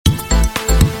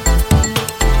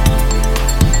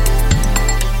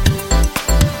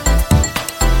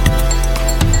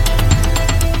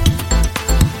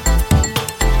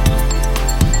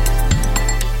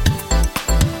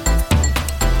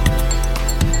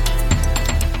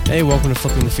Hey, welcome to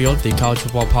Flipping the Field, the college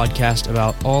football podcast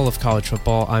about all of college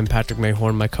football. I'm Patrick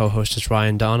Mayhorn. My co-host is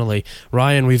Ryan Donnelly.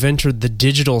 Ryan, we've entered the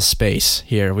digital space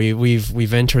here.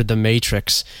 We've entered the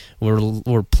matrix.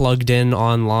 We're plugged in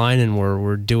online, and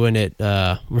we're doing it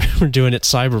we're doing it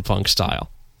cyberpunk style.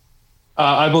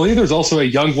 I believe there's also a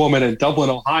young woman in Dublin,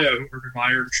 Ohio, who Urban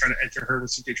Meyer is trying to enter her with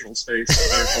some digital space.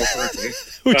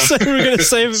 We said we were going to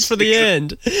save it for the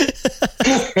end.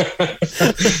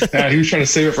 Yeah, he was trying to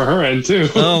save it for her end, too.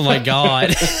 Oh, my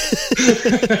God.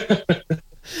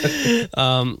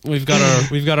 We've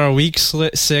got our week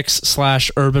 6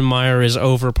 / Urban Meyer is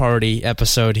over party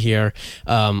episode here.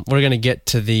 We're gonna get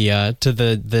to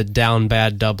the down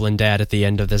bad Dublin dad at the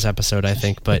end of this episode, I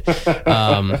think. But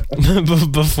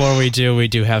before we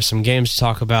do have some games to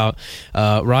talk about.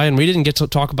 Ryan, we didn't get to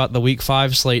talk about the week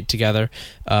 5 slate together,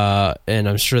 and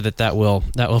I'm sure that will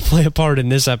play a part in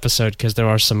this episode because there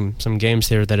are some games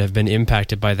here that have been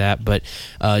impacted by that. But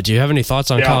do you have any thoughts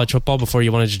on college football before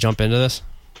you wanted to jump into this?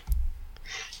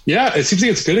 Yeah, it seems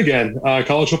like it's good again.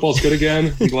 College football is good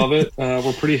again. We love it.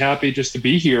 We're pretty happy just to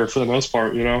be here for the most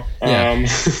part, you know. Yeah.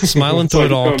 Smiling through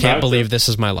it all. Can't believe this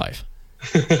is my life.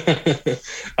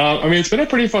 I mean, it's been a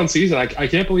pretty fun season. I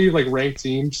can't believe like ranked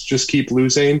teams just keep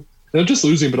losing. Not just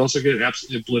losing, but also getting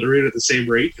absolutely obliterated at the same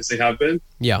rate as they have been.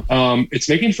 Yeah. It's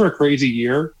making for a crazy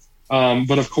year.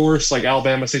 But of course, like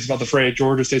Alabama stays above the fray,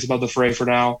 Georgia stays above the fray for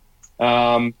now.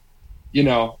 You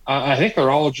know, I think they're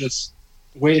all just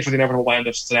waiting for the inevitable land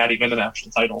of Cincinnati win the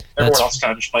national title. Everyone else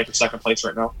kind of just playing for second place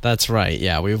right now. That's right.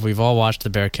 Yeah, we've all watched the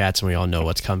Bearcats, and we all know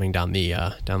what's coming down the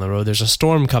road. There's a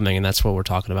storm coming, and that's what we're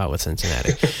talking about with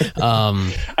Cincinnati.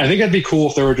 I think it'd be cool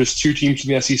if there were just 2 teams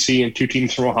from the SEC and 2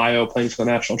 teams from Ohio playing for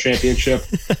the national championship,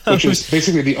 which is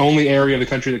basically the only area of the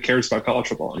country that cares about college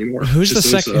football anymore. Who's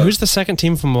the second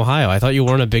team from Ohio? I thought you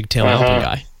weren't a big Tail Mountain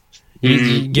guy.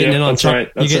 You getting in on Chuck?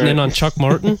 You getting in on Chuck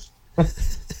Martin?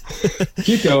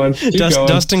 Keep going.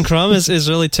 Dustin Crum is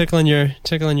really tickling your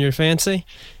fancy.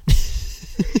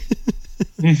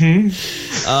 Mm-hmm.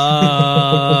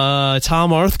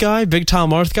 Tom Arth guy, big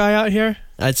Tom Arth guy out here.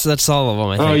 That's all of them.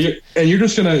 I think. You're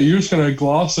just gonna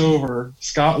gloss over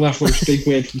Scott Leffler's big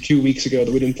win from 2 weeks ago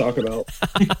that we didn't talk about.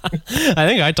 I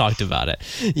think I talked about it.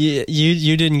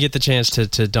 You didn't get the chance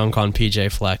to dunk on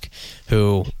PJ Fleck,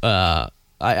 who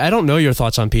I don't know your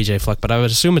thoughts on PJ Fleck, but I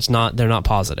would assume they're not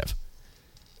positive.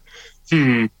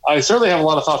 I certainly have a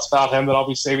lot of thoughts about him that I'll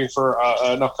be saving for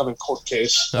an upcoming court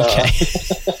case. Okay.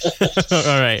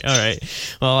 All right.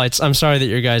 Well, I'm sorry that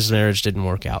your guys' marriage didn't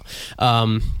work out.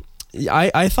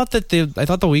 I thought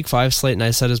the week 5 slate, and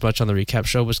I said as much on the recap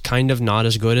show, was kind of not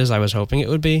as good as I was hoping it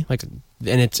would be. Like,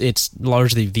 and it's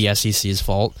largely the SEC's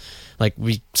fault. Like,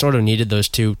 we sort of needed those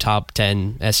 2 top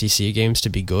 10 SEC games to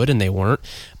be good, and they weren't.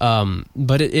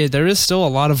 But there is still a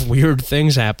lot of weird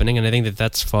things happening, and I think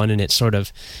that's fun, and it sort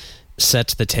of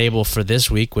sets the table for this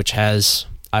week, which has,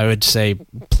 I would say,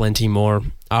 plenty more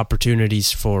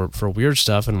opportunities for weird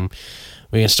stuff. And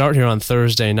we can start here on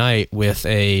Thursday night with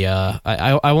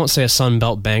I won't say a Sun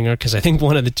Belt banger, because I think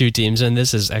one of the 2 teams in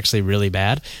this is actually really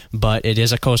bad, but it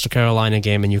is a Coastal Carolina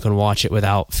game, and you can watch it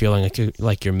without feeling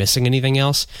like you're missing anything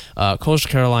else.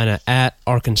 Coastal Carolina at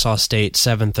Arkansas State,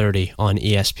 7:30 on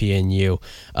ESPNU.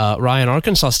 Ryan,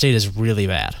 Arkansas State is really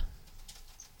bad.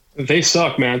 They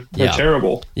suck, man. They're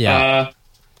terrible. Yeah.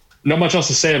 Not much else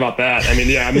to say about that. I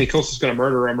mean, Coastal's going to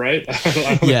murder them, right? I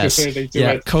don't think there's anything to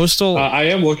it. Coastal. I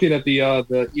am looking at the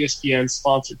ESPN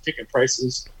sponsored ticket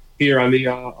prices here on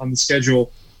the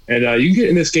schedule, and you can get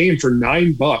in this game for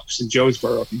 $9 in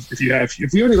Jonesboro. If you have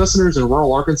any listeners in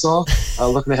rural Arkansas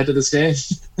looking ahead to this game,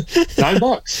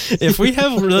 $9. If we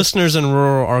have listeners in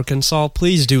rural Arkansas,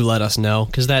 please do let us know,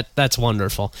 because that's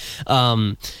wonderful.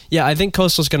 I think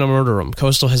Coastal's going to murder them.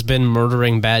 Coastal has been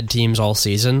murdering bad teams all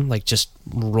season, like just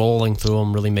rolling through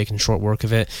them, really making short work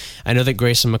of it. I know that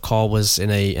Grayson McCall was in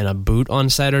a boot on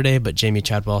Saturday, but Jamie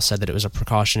Chadwell said that it was a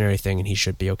precautionary thing and he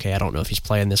should be okay. I don't know if he's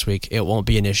playing this week. It won't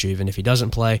be an issue even if he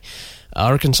doesn't play.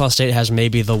 Arkansas State has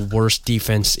maybe the worst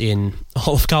defense in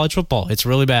all of college football. It's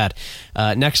really bad.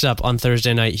 Next up on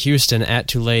Thursday night, Houston at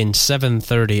Tulane,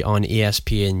 7:30 on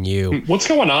ESPNU. What's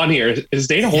going on here? Is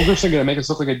Dana Holgorsen going to make us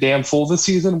look like a damn fool this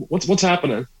season? What's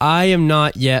happening? I am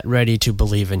not yet ready to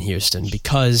believe in Houston,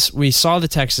 because we saw the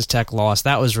Texas Tech loss.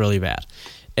 That was really bad.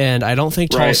 And I don't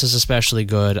think Tulsa is especially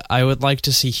good. I would like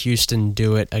to see Houston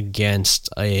do it against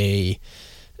a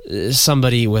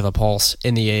somebody with a pulse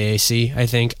in the AAC, I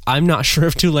think. I'm not sure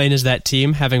if Tulane is that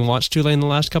team, having watched Tulane the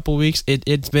last couple of weeks.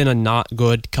 It's been a not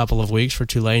good couple of weeks for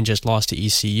Tulane, just lost to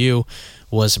ECU,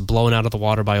 was blown out of the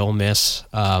water by Ole Miss,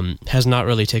 has not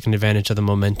really taken advantage of the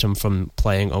momentum from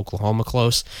playing Oklahoma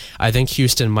close. I think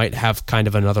Houston might have kind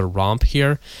of another romp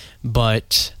here,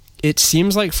 but it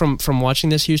seems like from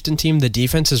watching this Houston team, the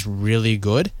defense is really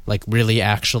good, like really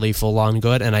actually full-on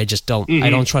good, and I just don't I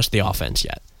don't trust the offense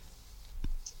yet.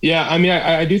 Yeah, I mean,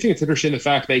 I do think it's interesting the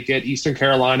fact they get Eastern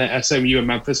Carolina, SMU, and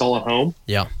Memphis all at home.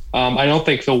 Yeah. I don't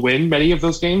think they'll win many of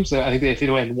those games. I think if they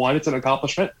win one, it's an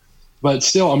accomplishment. But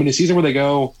still, I mean, a season where they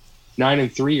go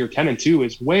 9-3 or 10-2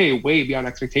 is way, way beyond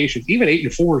expectations. Even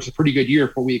 8-4 is a pretty good year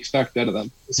for what we expect out of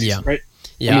them this season, right?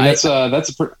 Yeah, I mean, that's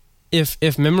a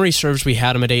if memory serves, we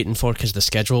had them at 8-4 because the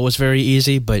schedule was very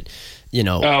easy, but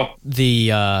the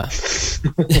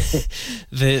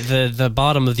the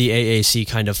bottom of the AAC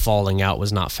kind of falling out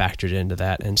was not factored into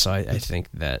that, and so I think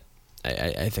that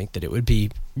I think that it would be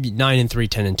 9-3,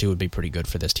 10-2 would be pretty good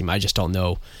for this team. I just don't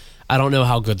know. I don't know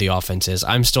how good the offense is.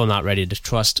 I'm still not ready to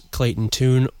trust Clayton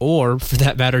Tune or, for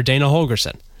that matter, Dana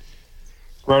Holgorsen.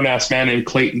 Grown-ass man named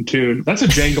Clayton Tune. That's a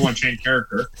Django Unchained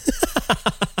character.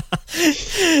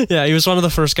 Yeah, he was one of the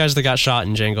first guys that got shot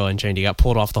in Django Unchained. He got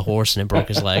pulled off the horse and it broke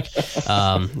his leg.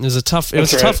 It was a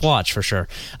tough watch for sure.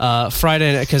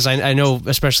 Friday, because I know,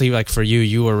 especially like for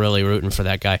you were really rooting for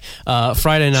that guy.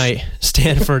 Friday night,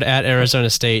 Stanford at Arizona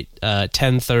State,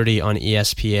 10:30 on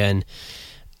ESPN.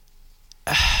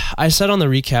 I said on the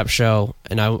recap show,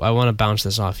 and I want to bounce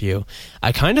this off you,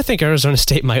 I kind of think Arizona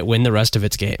State might win the rest of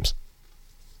its games.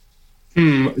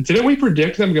 Didn't we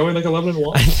predict them going like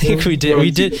 11-1? I think we did.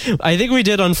 I think we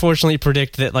did. Unfortunately,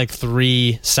 predict that like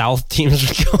 3 South teams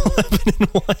would go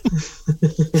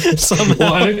 11-1. Somehow.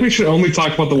 Well, I think we should only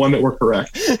talk about the one that we're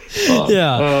correct.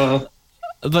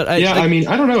 But I mean,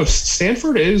 I don't know.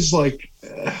 Stanford is like,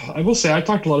 I will say, I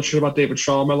talked a lot of shit about David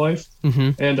Shaw in my life,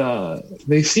 and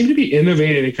they seem to be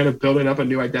innovating and kind of building up a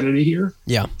new identity here.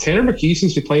 Yeah, Tanner McKee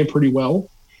seems to be playing pretty well.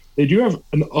 They do have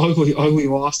an ugly, ugly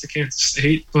loss to Kansas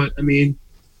State, but I mean,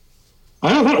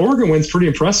 I don't know, that Oregon win's pretty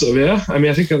impressive. Yeah, I mean,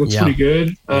 I think that looks pretty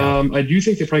good. I do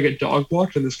think they probably get dog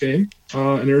blocked in this game,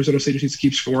 and Arizona State just needs to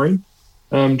keep scoring.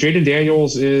 Jaden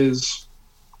Daniels is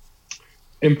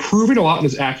improving a lot in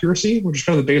his accuracy, which is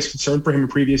kind of the biggest concern for him in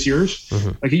previous years.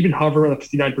 Like he'd been hovering around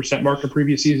the 59% mark in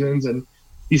previous seasons, and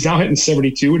he's now hitting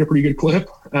 72 at a pretty good clip,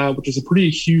 which is a pretty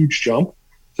huge jump.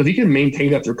 So if he can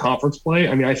maintain that through conference play,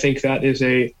 I mean, I think that is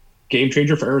a game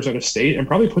changer for Arizona State and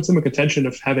probably puts them in contention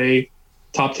to have a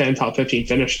top 10, top 15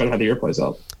 finish depending on how the year plays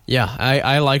out. Yeah,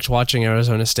 I liked watching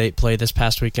Arizona State play this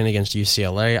past weekend against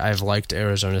UCLA. I've liked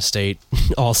Arizona State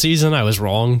all season. I was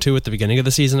wrong, too, at the beginning of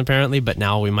the season, apparently, but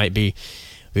now we might be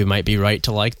right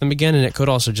to like them again, and it could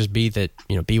also just be that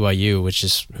BYU, which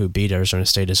is who beat Arizona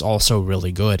State, is also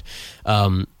really good.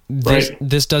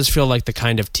 This does feel like the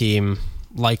kind of team,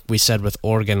 like we said with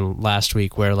Oregon last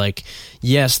week, where like,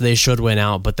 yes, they should win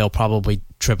out, but they'll probably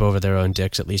trip over their own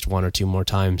dicks at least 1 or 2 more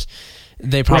times.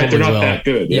 They probably they're not will. That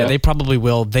good. Yeah, they probably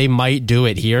will. They might do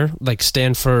it here. Like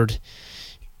Stanford,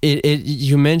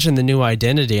 you mentioned the new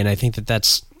identity, and I think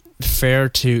that's fair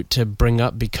to bring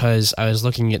up because I was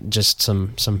looking at just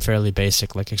some fairly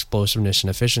basic like explosiveness and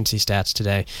efficiency stats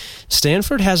today.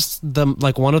 Stanford has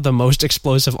one of the most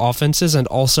explosive offenses and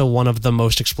also one of the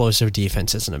most explosive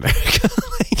defenses in America.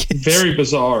 Very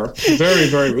bizarre. Very,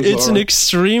 very bizarre. It's an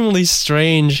extremely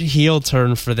strange heel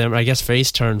turn for them, I guess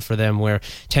face turn for them, where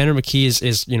Tanner McKee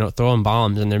is throwing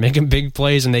bombs and they're making big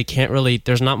plays and they can't really,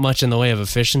 there's not much in the way of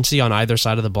efficiency on either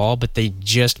side of the ball, but they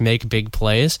just make big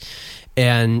plays.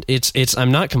 And it's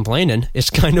I'm not complaining. It's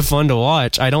kind of fun to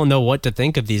watch. I don't know what to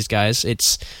think of these guys.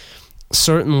 It's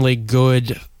certainly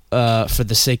good for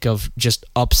the sake of just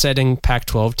upsetting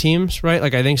Pac-12 teams, right?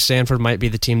 Like I think Stanford might be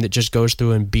the team that just goes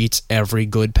through and beats every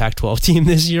good Pac-12 team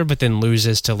this year, but then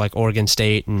loses to like Oregon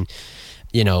State and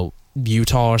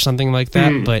Utah or something like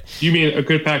that. But you mean a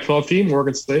good Pac-12 team,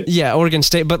 Oregon State? Yeah, Oregon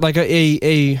State, but like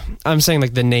I'm saying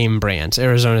like the name brands,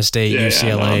 Arizona State,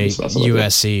 UCLA,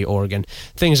 USC, Oregon,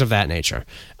 things of that nature.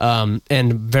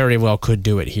 And very well could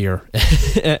do it here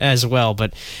as well,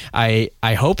 but I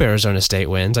hope Arizona State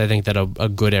wins. I think that a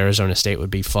good Arizona State would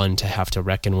be fun to have to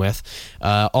reckon with.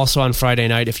 Also on Friday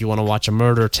night, if you want to watch a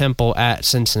murder, Temple at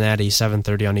Cincinnati,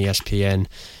 7:30 on ESPN.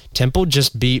 Temple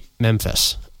just beat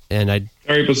Memphis. And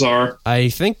very bizarre. I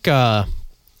think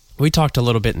we talked a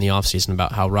little bit in the offseason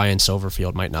about how Ryan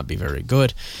Silverfield might not be very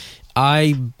good.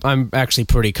 I'm actually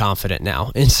pretty confident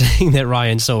now in saying that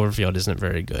Ryan Silverfield isn't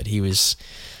very good. He was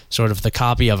sort of the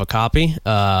copy of a copy,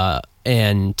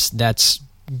 and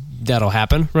that'll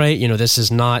happen, right? This is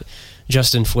not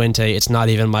Justin Fuente. It's not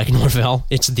even Mike Norvell.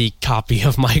 It's the copy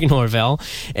of Mike Norvell,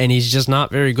 and he's just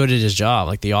not very good at his job.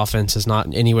 Like, the offense is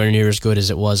not anywhere near as good as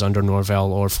it was under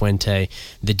Norvell or Fuente.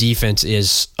 The defense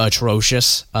is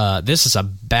atrocious. This is a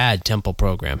bad Temple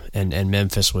program, and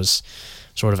Memphis was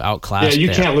sort of outclassed. Yeah, you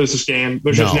there. Can't lose this game.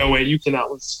 There's just no way you cannot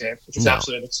lose this game. It's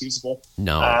absolutely inexcusable.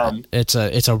 No, it's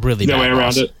a really bad way around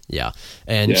loss. it. Yeah,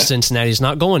 and Cincinnati's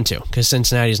not going to, because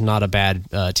Cincinnati's not a bad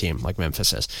team like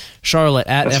Memphis is. Charlotte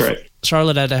at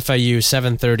FIU,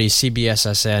 7:30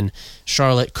 CBSSN.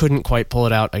 Charlotte couldn't quite pull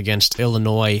it out against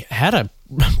Illinois. Had a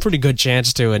pretty good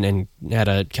chance to, and had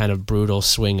a kind of brutal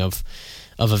swing of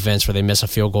events where they miss a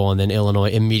field goal and then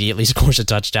Illinois immediately scores a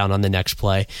touchdown on the next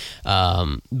play.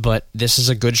 But this is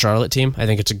a good Charlotte team. I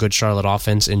think it's a good Charlotte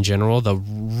offense in general. The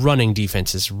running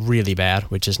defense is really bad,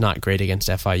 which is not great against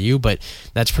FIU, but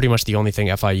that's pretty much the only thing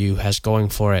FIU has going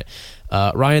for it.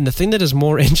 Ryan, the thing that is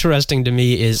more interesting to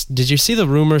me is, did you see the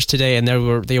rumors today? And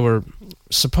they were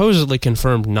supposedly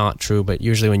confirmed not true, but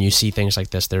usually when you see things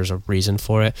like this, there's a reason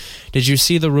for it. Did you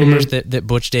see the rumors that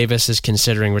Butch Davis is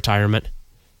considering retirement?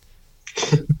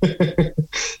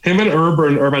 Him and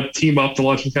Urban are about to team up to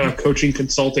launch some kind of coaching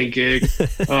consulting gig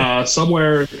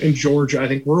somewhere in Georgia. I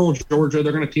think rural Georgia.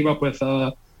 They're going to team up with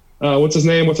what's his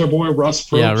name? What's their boy Russ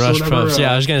Probst? Yeah, Russ Probst.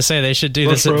 I was going to say they should do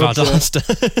this at Valdosta.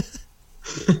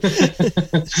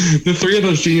 The three of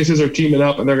those geniuses are teaming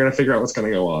up, and they're going to figure out what's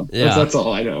going to go on. Yeah. That's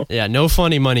all I know. Yeah, no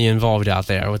funny money involved out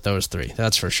there with those three.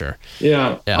 That's for sure.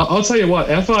 Yeah. I'll tell you what.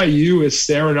 FIU is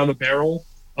staring down the barrel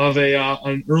of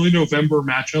an early November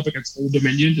matchup against Old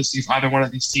Dominion to see if either one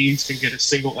of these teams can get a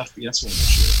single FBS win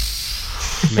this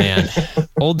year. Man,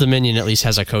 Old Dominion at least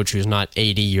has a coach who's not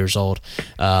 80 years old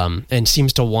and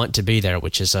seems to want to be there,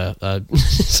 which is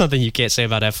something you can't say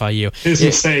about FIU. His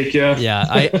mistake, yeah. Yeah,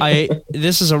 I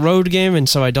this is a road game, and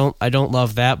so I don't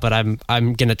love that, but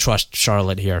I'm gonna trust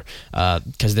Charlotte here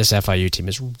because this FIU team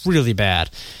is really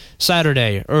bad.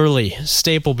 Saturday, early,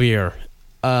 Staple Beer.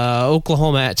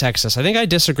 Oklahoma at Texas. I think I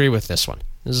disagree with this one.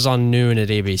 This is on noon at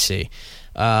ABC.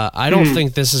 I don't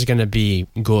think this is going to be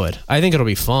good. I think it'll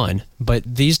be fun, but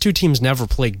these two teams never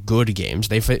play good games.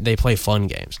 They play fun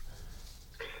games.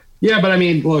 Yeah, but I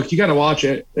mean, look, you got to watch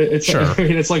it. It's sure. I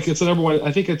mean, it's the number one.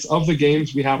 I think it's of the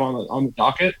games we have on the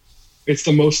docket, it's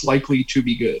the most likely to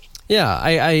be good. Yeah,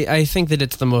 I think that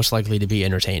it's the most likely to be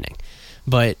entertaining.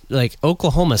 But like,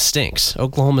 Oklahoma stinks.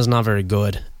 Oklahoma's not very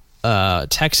good.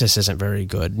 Texas isn't very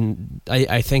good.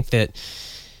 I think that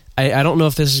I don't know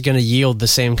if this is going to yield the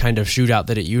same kind of shootout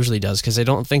that it usually does, because I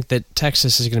don't think that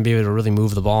Texas is going to be able to really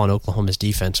move the ball on Oklahoma's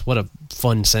defense. What a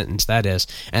fun sentence that is.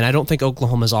 And I don't think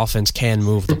Oklahoma's offense can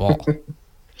move the ball.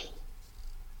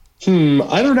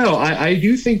 I don't know. I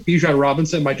do think Bijan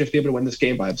Robinson might just be able to win this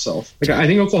game by himself. Like, I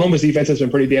think Oklahoma's defense has been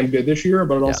pretty damn good this year,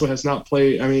 but it also has not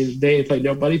played. I mean, they ain't played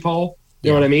nobody, Paul. You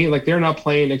know what I mean? Like, they're not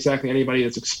playing exactly anybody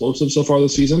that's explosive so far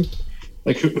this season.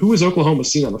 Like, who has Oklahoma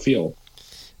seen on the field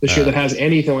this year that has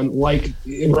anything like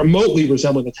remotely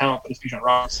resembling the talent that is Bijan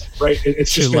Robinson, right?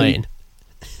 It's just Tulane.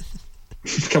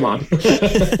 Come on.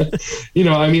 You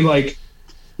know, I mean, like,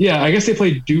 yeah, I guess they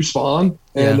played Deuce Vaughn,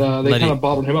 and they kind of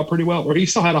bottled him up pretty well, where he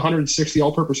still had 160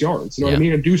 all-purpose yards. You know what I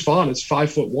mean? And Deuce Vaughn is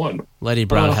 5'1". Letty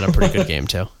Brown had a pretty good game,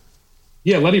 too.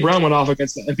 Yeah, Letty Brown went off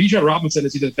against that. And Bijan Robinson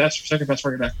is either the best or second best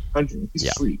running back in the country. He's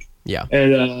a freak. Yeah.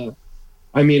 And,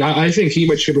 I mean, I think he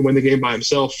might should have win the game by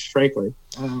himself, frankly.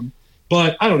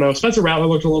 But I don't know. Spencer Rattler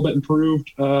looked a little bit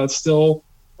improved. Still,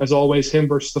 as always, him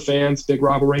versus the fans, big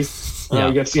rivalry. You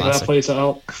got to see how that plays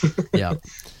out. Yeah.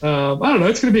 I don't know.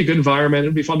 It's going to be a good environment.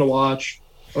 It'll be fun to watch.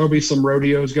 There'll be some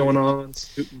rodeos going on,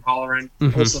 hooting and hollering, all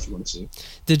the stuff you want to see.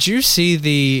 Did you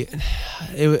see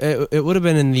it would have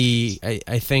been in the,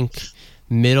 I think,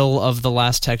 middle of the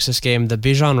last Texas game, the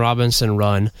Bijan Robinson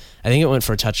run. I think it went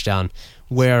for a touchdown,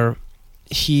 where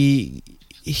he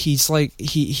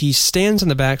stands in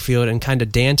the backfield and kind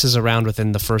of dances around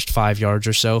within the first 5 yards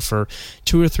or so for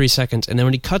 2 or 3 seconds, and then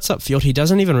when he cuts upfield, he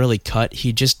doesn't even really cut.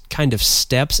 He just kind of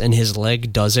steps, and his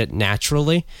leg does it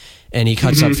naturally, and he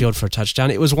cuts upfield for a touchdown.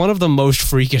 It was one of the most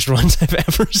freakish runs I've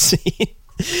ever seen.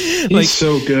 He's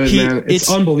so good, man.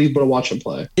 It's unbelievable to watch him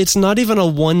play. It's not even a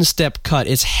one-step cut.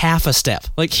 It's half a step.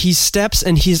 Like, he steps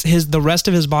and the rest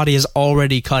of his body is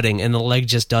already cutting, and the leg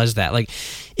just does that. Like,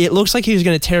 it looks like he was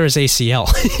going to tear his ACL.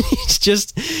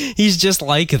 he's just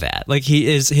like that. Like,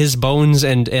 his bones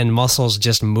and muscles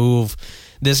just move.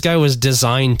 This guy was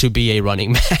designed to be a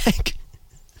running back.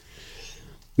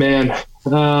 Man,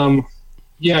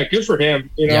 yeah, good for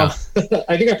him. You know,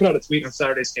 I think I put out a tweet on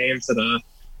Saturday's games that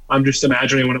I'm just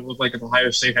imagining what it looked like if Ohio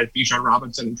State had Bijan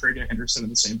Robinson and Travion Henderson in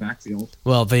the same backfield.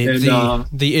 Well,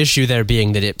 the issue there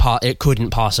being that it couldn't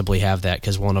possibly have that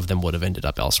because one of them would have ended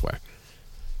up elsewhere.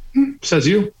 Says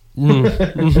you.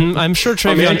 I'm sure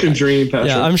A man can Travion. dream, Patrick.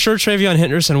 Yeah, I'm sure Travion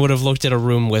Henderson would have looked at a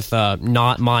room with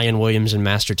not Mayan Williams and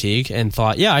Master Teague and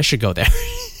thought, yeah, I should go there.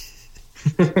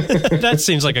 That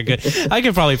seems like a good. I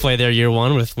could probably play there year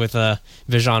one with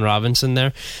Bijan Robinson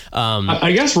there.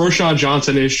 I guess Roshan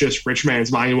Johnson is just rich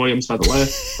man's Mayan Williams, by the way,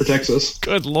 for Texas.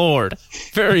 Good Lord,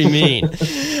 very mean.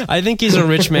 I think he's a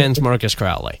rich man's Marcus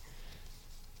Crowley.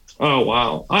 Oh,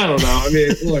 wow. I don't know. I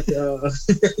mean, look,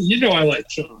 you know I like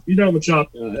Chop. You know I'm a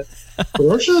Chop guy. But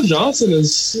Roshan Johnson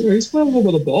he's playing a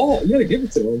little bit of ball. You got to give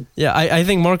it to him. Yeah, I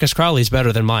think Marcus Crowley's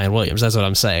better than Mayan Williams. That's what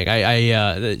I'm saying.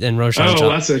 And Roshan.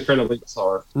 That's incredibly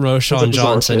bizarre. Roshan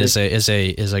Johnson is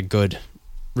a good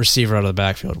receiver out of the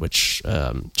backfield, which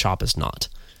Chop is not.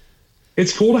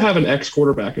 It's cool to have an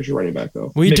ex-quarterback as your running back,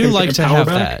 though. We do like to have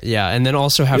that, yeah, and then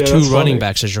also have two running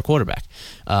backs as your quarterback.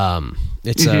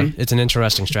 It's an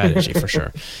interesting strategy for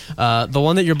sure. The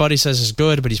one that your buddy says is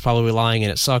good, but he's probably lying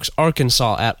and it sucks.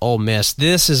 Arkansas at Ole Miss.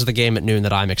 This is the game at noon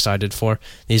that I'm excited for.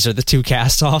 These are the two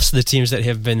cast-offs, the teams that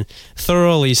have been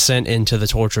thoroughly sent into the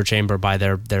torture chamber by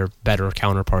their better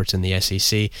counterparts in the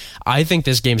SEC. I think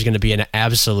this game is going to be an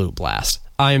absolute blast.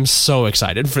 I am so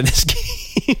excited for this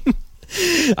game.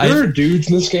 There are dudes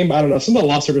in this game. I don't know. Some of the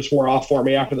luster just wore off for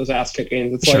me after those ass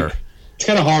kickings. It's like it's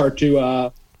kind of hard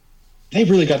to. They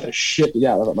really got the shit beat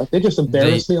out of them. Like they just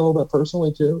embarrassed me a little bit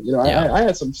personally too. You know, I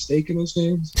had some stake in those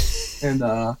games, and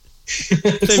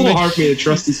it's a little hard for me to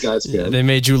trust these guys again. Yeah, they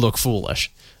made you look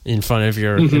foolish in front of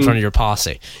your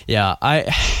posse. Yeah, I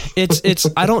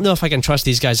don't know if I can trust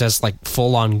these guys as like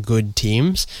full on good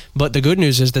teams. But the good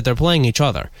news is that they're playing each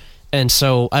other. And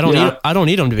so I don't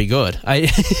need them to be good. I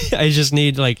just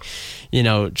need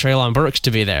Treylon Burks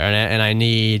to be there, and I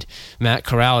need Matt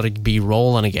Corral to be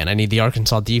rolling again. I need the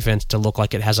Arkansas defense to look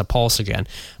like it has a pulse again.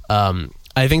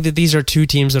 I think that these are two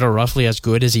teams that are roughly as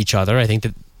good as each other. I think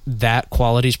that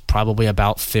quality is probably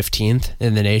about 15th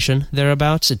in the nation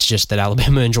thereabouts. It's just that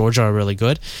Alabama and Georgia are really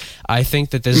good. I think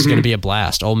that this is going to be a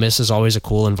blast. Ole Miss is always a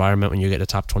cool environment when you get a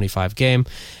top 25 game.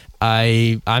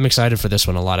 I'm excited for this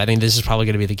one a lot. I think this is probably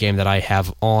going to be the game that I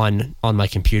have on my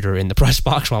computer in the press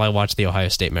box while I watch the Ohio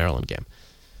State-Maryland game.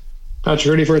 Patrick,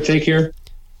 ready for a take here?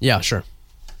 Yeah, sure.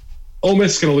 Ole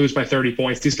Miss is going to lose by 30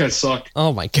 points. These guys suck.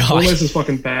 Oh, my God. Ole Miss is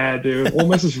fucking bad, dude. Ole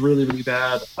Miss is really, really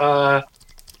bad.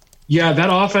 Yeah, that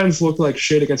offense looked like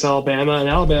shit against Alabama, and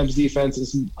Alabama's defense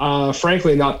is,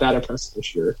 frankly, not that impressive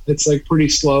this year. It's, like, pretty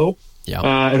slow. Yeah.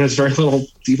 And has very little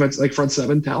defense, like, front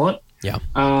seven talent. Yeah.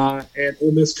 And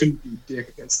Ole Miss couldn't be dick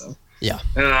against them. Yeah.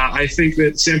 I think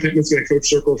that Sam Pittman's going to coach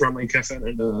circles around Lane Kiffin,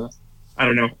 and I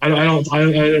don't know.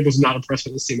 I was not impressed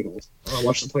with this team at all. I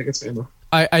watched them play against Bama.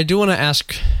 I do want to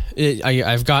ask.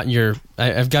 I've got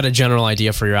a general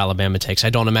idea for your Alabama takes.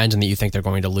 I don't imagine that you think they're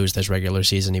going to lose this regular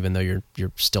season, even though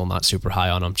you're still not super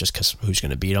high on them, just because who's going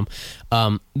to beat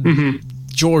them.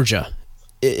 Georgia.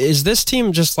 Is this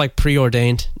team just like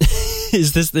preordained?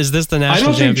 Is this the national champion? I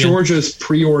don't think Georgia's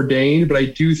preordained, but I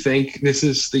do think this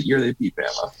is the year they beat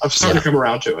Bama. I'm starting to come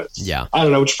around to it. Yeah. I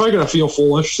don't know. It's probably going to feel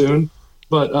foolish soon,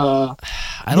 but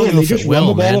I don't know if it will,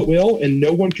 run the man. ball at will, and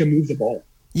no one can move the ball.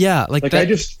 Yeah, like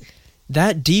that.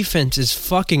 That defense is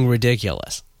fucking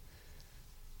ridiculous.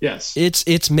 Yes.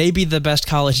 It's maybe the best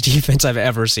college defense I've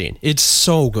ever seen. It's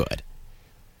so good.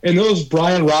 And those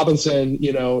Brian Robinson,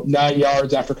 9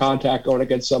 yards after contact going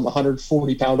against some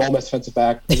 140-pound Ole Miss defensive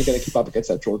back isn't going to keep up against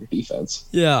that Georgia defense.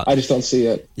 Yeah. I just don't see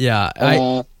it. Yeah.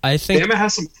 I think Bama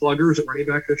has some pluggers at running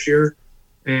back this year,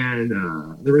 and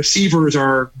the receivers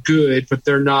are good, but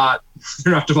they're not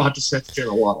Devonta Smith and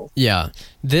Jalen Waddle. Yeah.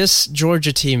 This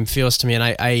Georgia team feels to me, and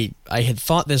I had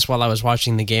thought this while I was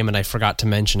watching the game, and I forgot to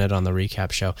mention it on the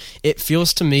recap show. It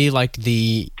feels to me like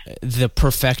the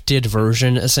perfected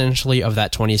version, essentially, of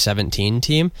that 2017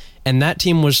 team. And that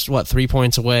team was, 3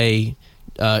 points away,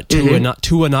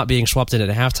 Tua not being swapped in at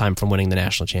halftime from winning the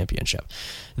national championship.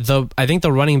 I think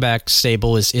the running back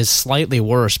stable is slightly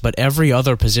worse, but every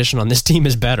other position on this team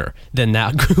is better than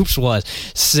that group's was,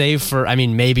 save for,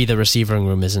 maybe the receiving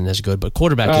room isn't as good, but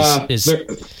quarterback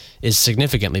is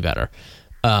significantly better.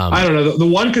 I don't know. The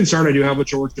one concern I do have with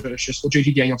Georgia is just will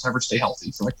JT Daniels ever stay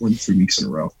healthy for 1 to 3 weeks in a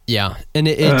row? Yeah, and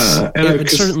it would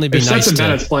certainly be if nice. If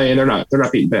Bennett's playing, they're not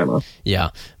beating Bama. Yeah,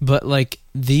 but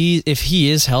if he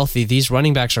is healthy, these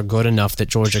running backs are good enough that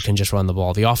Georgia can just run the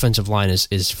ball. The offensive line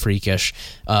is freakish.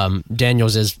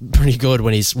 Daniels is pretty good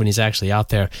when he's actually out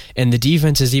there, and the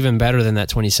defense is even better than that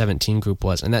 2017 group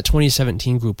was. And that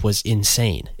 2017 group was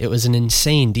insane. It was an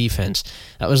insane defense.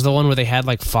 That was the one where they had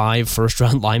 5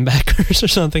 first-round linebackers or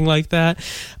something like that.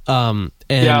 And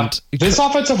And this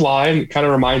offensive line kind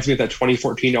of reminds me of that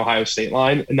 2014 Ohio State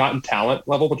line, not in talent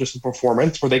level, but just in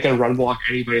performance, where they can run block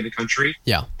anybody in the country.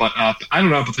 Yeah. But I don't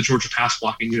know about the Georgia pass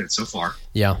blocking unit so far.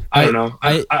 Yeah. I don't know.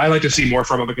 I like to see more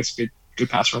from them against a good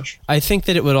pass rush. I think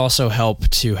that it would also help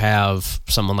to have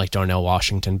someone like Darnell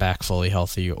Washington back fully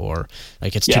healthy, or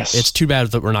like it's too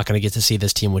bad that we're not going to get to see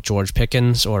this team with George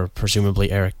Pickens or presumably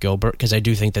Eric Gilbert, because I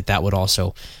do think that would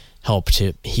also help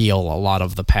to heal a lot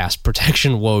of the pass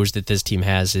protection woes that this team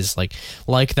has. Is like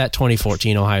that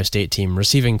 2014 Ohio State team,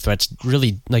 receiving threats,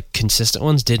 really like consistent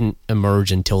ones, didn't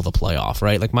emerge until the playoff,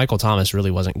 right? Like Michael Thomas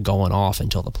really wasn't going off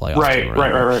until the playoff.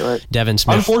 Right. Devin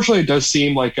Smith. Unfortunately, it does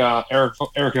seem like Eric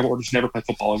Gilbert will just never play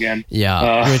football again.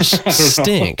 Yeah, which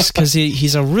stinks, because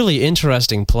he's a really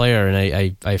interesting player,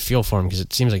 and I feel for him because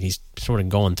it seems like he's sort of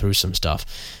going through some stuff.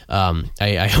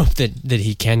 I hope that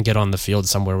he can get on the field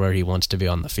somewhere where he wants to be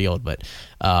on the field. But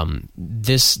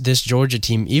this Georgia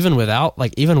team, even with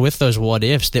those what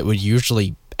ifs that would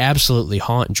usually absolutely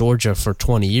haunt Georgia for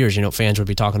 20 years, fans would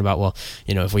be talking about, well,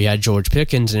 if we had George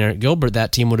Pickens and Eric Gilbert,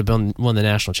 that team would have won the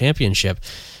national championship.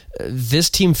 This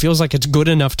team feels like it's good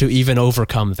enough to even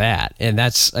overcome that, and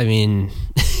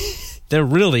they're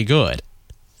really good.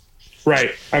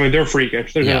 Right. They're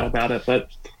freakish. There's no doubt about it, but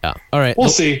yeah. All right. We'll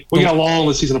see. We got a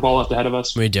long season of ball left ahead of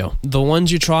us. We do. The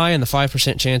ones you try and the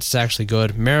 5% chance is actually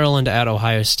good. Maryland at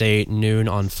Ohio State, noon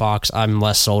on Fox. I'm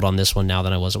less sold on this one now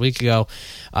than I was a week ago.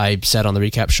 I said on the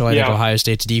recap show, I think Ohio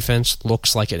State's defense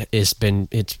looks like it's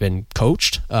been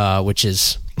coached, which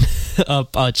is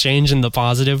a change in the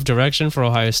positive direction for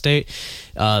Ohio State.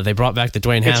 They brought back the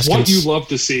Dwayne Haskins. It's what you love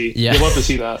to see. Yeah. You love to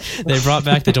see that. They brought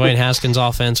back the Dwayne Haskins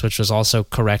offense, which was also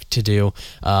correct to do.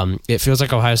 It feels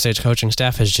like Ohio State's coaching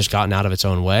staff has just gotten out of its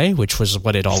own way, which was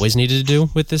what it always needed to do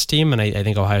with this team, and I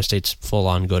think Ohio State's full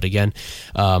on good again.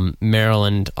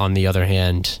 Maryland, on the other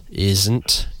hand,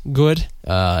 isn't good,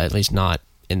 at least not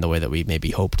in the way that we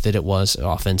maybe hoped that it was,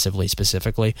 offensively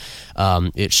specifically.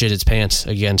 It shit its pants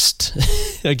against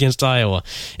against Iowa,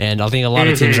 and I think a lot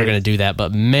of teams are going to do that,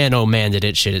 but man, oh man, did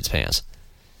it shit its pants.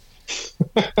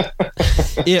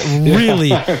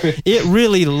 It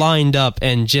really lined up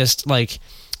and just like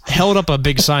held up a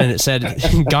big sign that said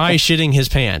 "guy shitting his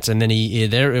pants," and then he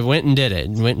went and did it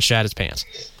and went and shat his pants.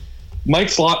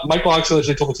 Mike Locksley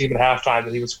actually told the team at halftime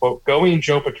that he was, quote, going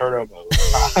Joe Paterno mode.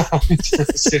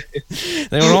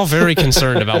 They were all very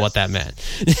concerned about what that meant.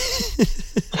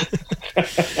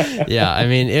 Yeah,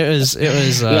 it was.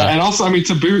 And also,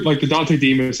 to boot, like the Dante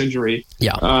Demas injury,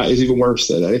 is even worse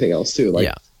than anything else too.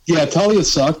 Yeah, Talia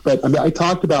sucked, but I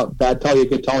talked about bad Talia,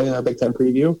 good Talia in our Big Ten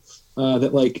preview.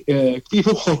 That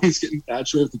people always get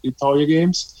infatuated with the good Talia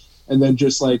games, and then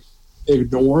just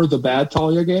ignore the bad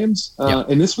Talia games.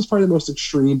 And this was probably the most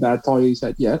extreme bad Talia he's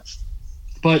had yet.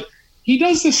 But he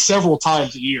does this several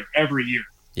times a year, every year.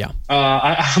 Yeah.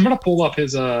 I'm going to pull up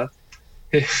his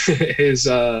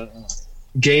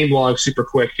game log super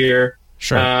quick here.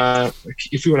 Sure.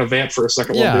 If you want to vamp for a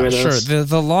second while doing this. Sure.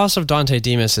 The loss of Dante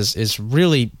Demas is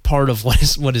really part of what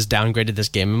has downgraded this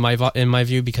game in my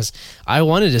view, because I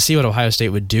wanted to see what Ohio State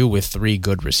would do with three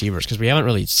good receivers, because we haven't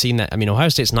really seen that. Ohio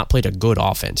State's not played a good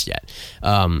offense yet.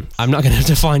 I'm not going to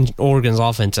define Oregon's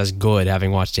offense as good,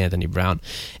 having watched Anthony Brown,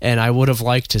 and I would have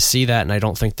liked to see that, and I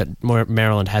don't think that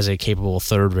Maryland has a capable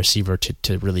third receiver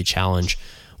to really challenge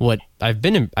what I've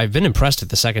been impressed with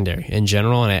the secondary in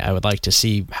general, and I would like to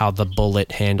see how the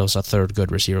Bullet handles a third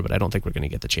good receiver, but I don't think we're going to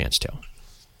get the chance to.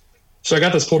 So I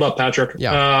got this pulled up, Patrick.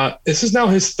 Yeah. This is now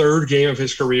his third game of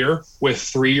his career with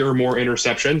 3 or more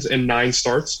interceptions and 9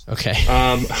 starts. Okay.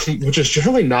 Which is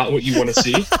generally not what you want to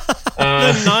see.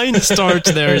 The 9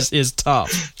 starts there is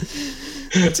tough.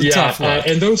 It's a tough one.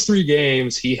 In those 3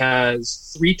 games, he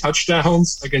has 3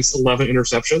 touchdowns against 11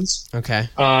 interceptions. Okay.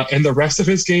 And the rest of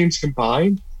his games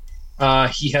combined,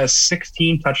 he has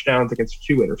 16 touchdowns against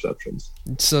 2 interceptions.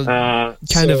 So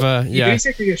He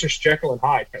basically is just Jekyll and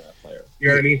Hyde kind of player. You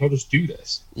know what I mean? He'll just do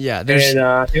this. Yeah. And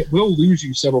it will lose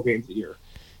you several games a year.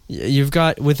 You've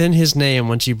got, within his name,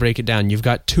 once you break it down, you've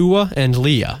got Tua and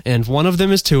Leah, and one of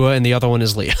them is Tua and the other one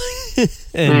is Leah.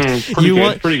 And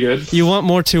pretty good. You want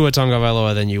more Tua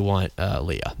Tagovailoa than you want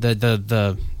Leah.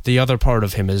 The other part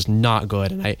of him is not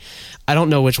good, and I don't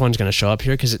know which one's going to show up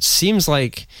here, because it seems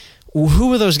like, who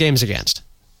were those games against?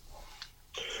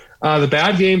 The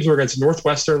bad games were against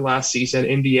Northwestern last season,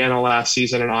 Indiana last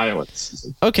season, and Iowa this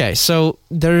season. Okay, so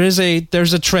there's a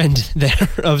trend there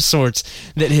of sorts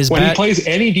that he plays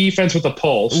any defense with a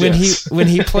pulse. When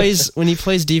he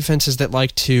plays defenses that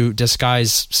like to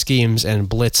disguise schemes and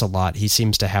blitz a lot, he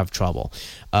seems to have trouble.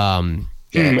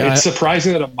 It's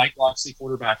surprising that a Mike Locksley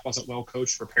quarterback wasn't well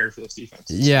coached, prepared for this defense.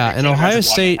 Yeah, and Ohio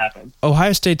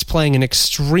State's playing an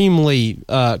extremely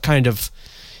kind of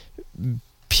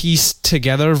pieced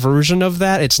together version of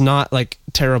that. It's not like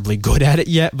terribly good at it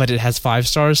yet, but it has 5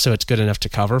 stars, so it's good enough to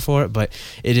cover for it. But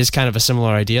it is kind of a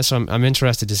similar idea, so I'm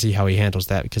interested to see how he handles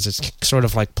that, because it's sort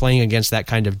of like playing against that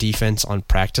kind of defense on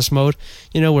practice mode,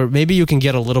 where maybe you can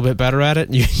get a little bit better at it.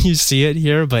 You see it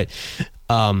here, but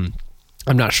I'm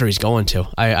not sure he's going to.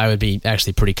 I would be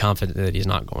actually pretty confident that he's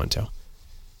not going to.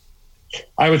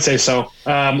 I would say so.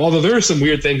 Although there are some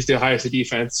weird things to Ohio State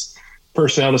defense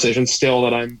personnel decisions still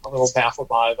that I'm a little baffled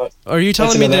by. But are you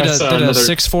telling me that a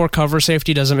 6'4" cover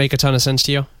safety doesn't make a ton of sense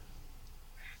to you?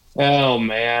 Oh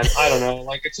man, I don't know.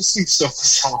 Like, it just seems so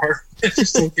bizarre. I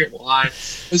just don't get why.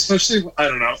 Especially, I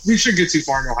don't know. We shouldn't get too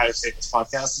far into Ohio State this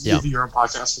podcast. Yeah. Give you your own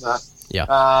podcast for that.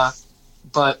 Yeah.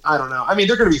 But I don't know. I mean,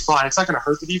 they're going to be fine. It's not going to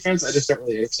hurt the defense. I just don't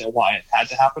really understand why it had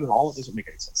to happen at all. It doesn't make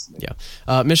any sense to me.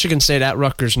 Yeah. Michigan State at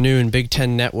Rutgers noon, Big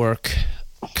Ten Network.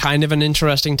 Kind of an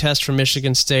interesting test for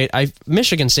Michigan State.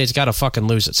 Michigan State's got to fucking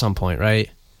lose at some point, right?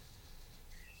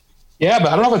 Yeah, but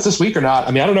I don't know if it's this week or not.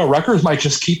 I mean, I don't know. Rutgers might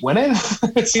just keep winning,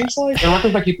 it seems like. Or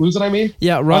Rutgers might keep losing, I mean.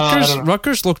 Yeah,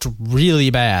 Rutgers looked really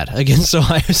bad against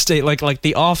Ohio State. Like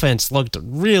the offense looked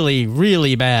really,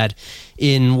 really bad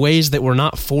in ways that were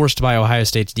not forced by Ohio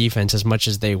State's defense as much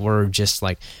as they were just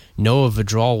like Noah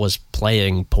Vidal was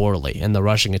playing poorly, and the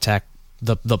rushing attack,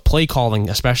 the play calling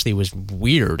especially, was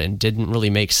weird and didn't really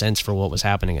make sense for what was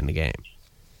happening in the game.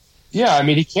 Yeah, I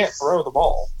mean, he can't throw the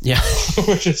ball. Yeah.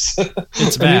 Which is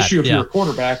it's an bad. issue if you're a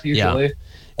quarterback, usually.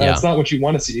 Yeah. It's not what you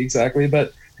want to see, exactly.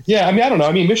 But, yeah, I mean, I don't know.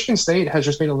 I mean, Michigan State has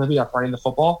just made a living off running the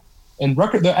football. And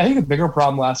Rutgers, I think the bigger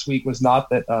problem last week was not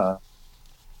that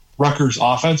Rutgers'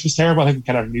 offense was terrible. I think we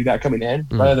kind of knew that coming in.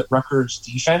 Rather that Rutgers'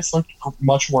 defense looked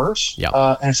much worse.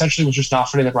 Yeah. And essentially was just not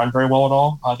fitting the run very well at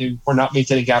all. They were not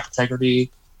maintaining gap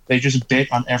integrity. They just bit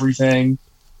on everything.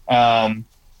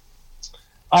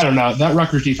 I don't know. That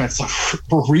Rutgers defense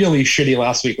looked really shitty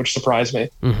last week, which surprised me.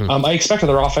 Mm-hmm. I expected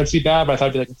their offense to be bad, but I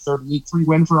thought it'd be like a 38-3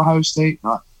 win for Ohio State,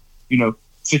 not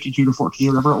 52-14 or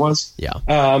whatever it was. Yeah.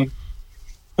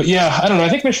 But yeah, I don't know. I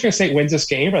think Michigan State wins this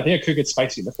game, but I think it could get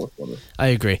spicy in the fourth quarter. I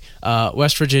agree.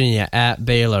 West Virginia at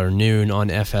Baylor, noon on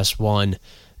FS1.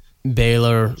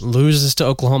 Baylor loses to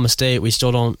Oklahoma State.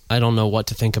 I don't know what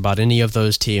to think about any of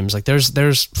those teams. Like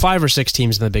there's 5 or 6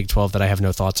 teams in the Big 12 that I have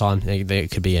no thoughts on. They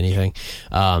could be anything.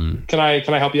 Can I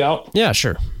help you out? Yeah,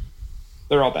 sure.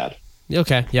 They're all bad.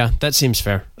 Okay, yeah, that seems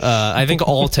fair. I think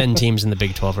all 10 teams in the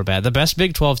Big 12 are bad. The best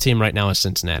Big 12 team right now is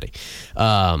Cincinnati.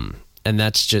 And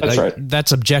that's just right.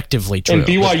 That's objectively true. And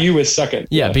BYU is second.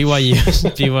 Yeah,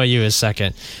 BYU is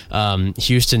second.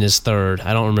 Houston is third.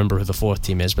 I don't remember who the 4th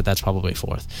team is, but that's probably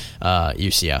 4th.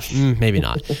 UCF, maybe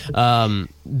not.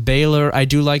 Baylor, I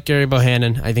do like Gary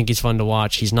Bohannon. I think he's fun to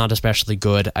watch. He's not especially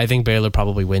good. I think Baylor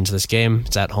probably wins this game.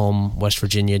 It's at home. West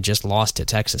Virginia just lost to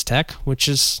Texas Tech, which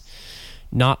is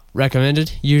not recommended.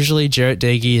 Usually Jarrett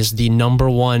Doege is the number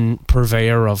one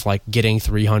purveyor of like getting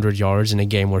 300 yards in a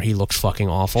game where he looks fucking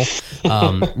awful.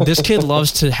 This kid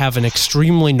loves to have an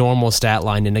extremely normal stat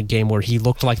line in a game where he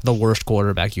looked like the worst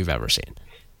quarterback you've ever seen.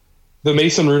 The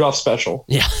Mason Rudolph special.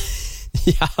 Yeah.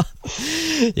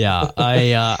 Yeah.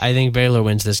 I think Baylor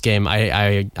wins this game.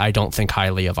 I don't think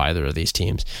highly of either of these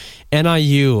teams.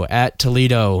 NIU at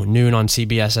Toledo, noon on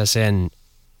CBSSN.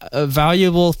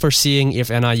 Valuable for seeing if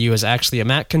NIU is actually a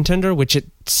MAC contender, which it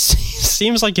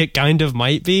seems like it kind of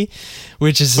might be,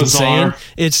 which is bizarre.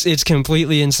 Insane. It's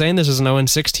completely insane. This was an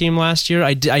 0-6 team last year.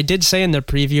 I did say in the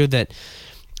preview that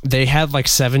they had like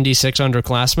 76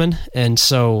 underclassmen, and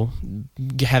so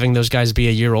having those guys be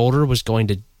a year older was going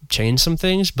to change some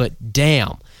things, but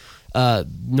damn.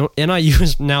 NIU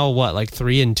is now what, like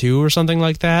 3-2 or something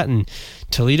like that, and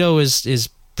Toledo is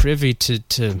privy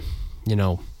to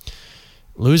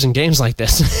losing games like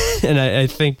this. And I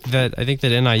think that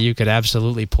NIU could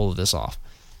absolutely pull this off.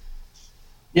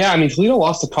 Yeah, I mean, Toledo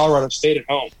lost to Colorado State at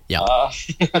home. Yeah.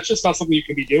 That's just not something you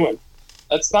can be doing.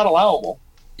 That's not allowable.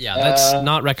 Yeah, that's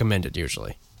not recommended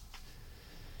usually.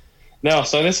 No,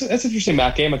 so it's an interesting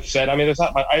MAC game, like you said. I mean,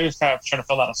 I was kind of trying to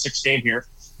fill out a 6 game here.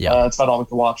 Yeah, that's about all we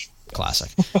can watch.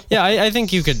 Classic. Yeah, I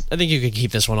think you could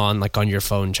keep this one on, like on your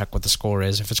phone, check what the score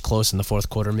is. If it's close in the fourth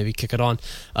quarter, maybe kick it on.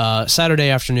 Saturday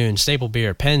afternoon, Staple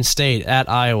Beer, Penn State at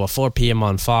Iowa, 4 p.m.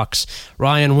 on Fox.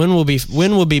 Ryan, when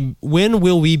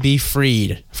will we be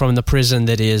freed from the prison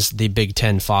that is the Big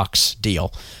Ten Fox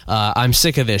deal? I'm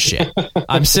sick of this shit. I don't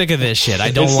want it.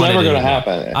 It's never going to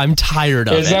happen. I'm tired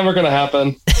of it. It's never going to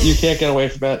happen. You can't get away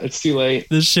from it. It's too late.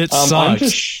 This shit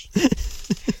sucks.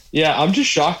 Yeah, I'm just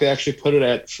shocked they actually put it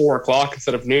at 4:00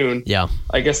 instead of noon. Yeah.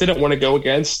 I guess they didn't want to go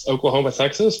against Oklahoma,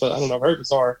 Texas, but I don't know, very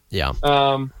bizarre. Yeah.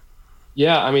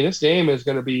 Yeah, I mean, this game is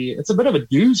going to it's a bit of a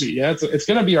doozy. Yeah, it's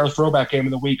going to be our throwback game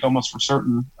of the week almost for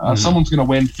certain. Someone's going to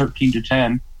win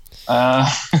 13-10,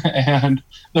 and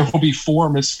there will be 4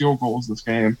 missed field goals this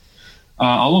game,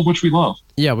 all of which we love.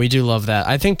 Yeah, we do love that.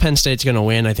 I think Penn State's going to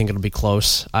win. I think it'll be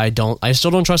close. I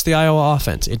still don't trust the Iowa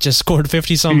offense. It just scored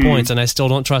 50-some points, and I still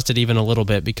don't trust it even a little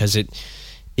bit because it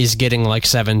is getting like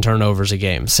 7 turnovers a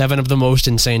game. 7 of the most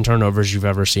insane turnovers you've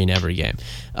ever seen every game.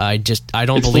 I don't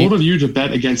believe. It's bold of you to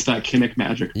bet against that Kinnick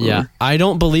magic. Brother. Yeah, I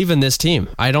don't believe in this team.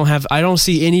 I don't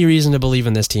see any reason to believe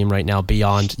in this team right now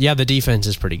beyond, the defense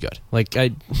is pretty good.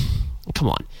 Come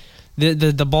on.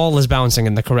 The ball is bouncing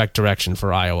in the correct direction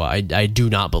for Iowa. I do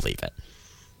not believe it.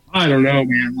 I don't know,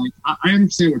 man. I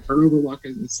understand what turnover luck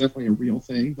is. It's definitely a real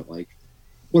thing, but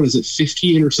what is it,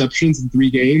 15 interceptions in 3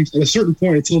 games? At a certain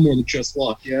point, it's a little more than just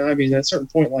luck. Yeah, I mean, at a certain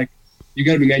point, you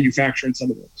got to be manufacturing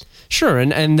some of those. Sure,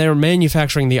 and they're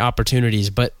manufacturing the opportunities,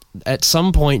 but at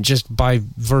some point, just by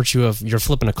virtue of you're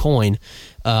flipping a coin,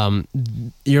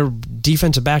 your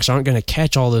defensive backs aren't going to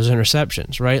catch all those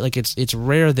interceptions, right? It's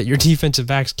rare that your defensive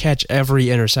backs catch every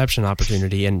interception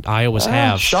opportunity, and Iowa's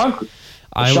have. Sean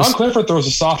Clifford throws a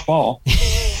softball.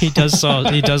 He does throw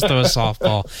a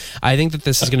softball. I think that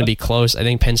this is going to be close. I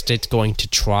think Penn State's going to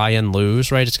try and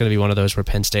lose, right? It's going to be one of those where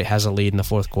Penn State has a lead in the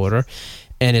fourth quarter,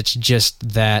 and it's just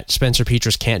that Spencer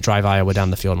Petras can't drive Iowa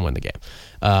down the field and win the game.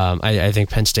 I think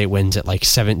Penn State wins at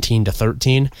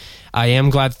 17-13. I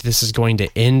am glad that this is going to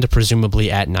end presumably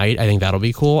at night. I think that'll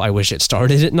be cool. I wish it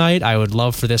started at night. I would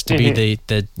love for this to be the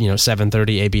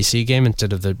 7:30 ABC game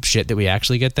instead of the shit that we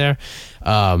actually get there.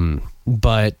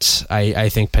 But I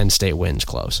think Penn State wins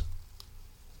close.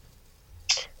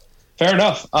 Fair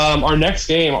enough. Our next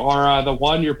game, the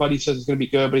one your buddy says is going to be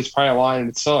good, but he's probably lying and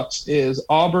it sucks, is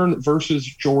Auburn versus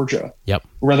Georgia. Yep.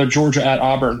 Or rather, Georgia at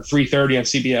Auburn, 3:30 on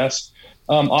CBS.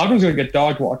 Auburn's going to get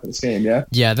dog walked in this game, yeah?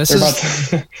 Yeah, this is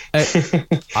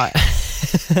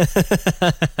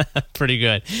pretty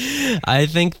good. I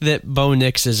think that Bo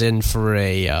Nix is in for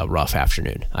a rough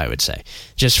afternoon, I would say.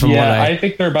 Just from what I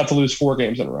think they're about to lose 4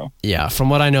 games in a row. Yeah, from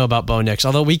what I know about Bo Nix.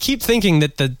 Although we keep thinking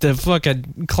that the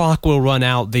fucking clock will run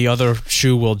out, the other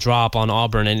shoe will drop on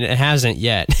Auburn, and it hasn't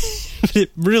yet.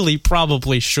 It really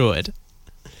probably should.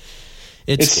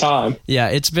 It's time. Yeah,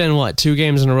 it's been, 2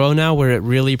 games in a row now where it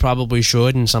really probably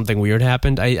should, and something weird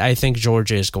happened. I think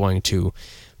Georgia is going to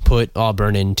put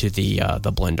Auburn into the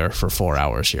blender for 4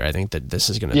 hours here. I think that this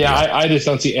is going to I just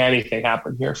don't see anything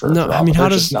happen here.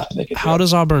 How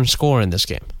does Auburn score in this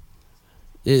game?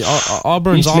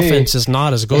 Auburn's offense is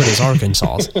not as good as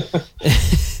Arkansas's.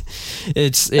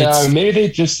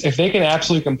 Maybe if they can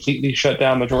absolutely completely shut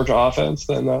down the Georgia offense,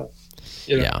 then...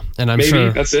 and I'm maybe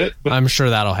sure that's it. But I'm sure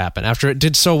that'll happen after it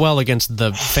did so well against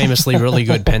the famously really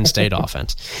good Penn State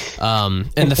offense, and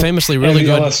the famously really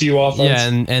good LSU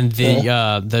offense. and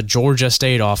the Georgia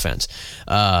State offense,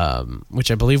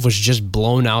 which I believe was just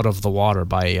blown out of the water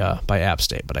by App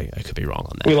State, but I could be wrong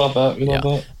on that. We love that. We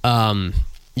love that.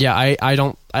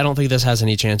 I don't think this has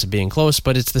any chance of being close,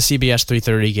 but it's the CBS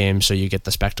 3:30 game, so you get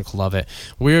the spectacle of it.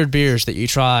 Weird beers that you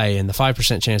try, and the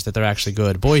 5% chance that they're actually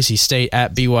good. Boise State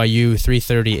at BYU,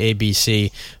 3:30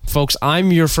 ABC. Folks,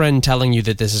 I'm your friend telling you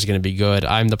that this is going to be good.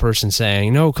 I'm the person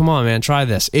saying, no, come on, man, try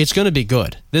this. It's going to be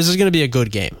good. This is going to be a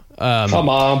good game. Come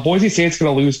on, Boise State's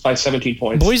going to lose by 17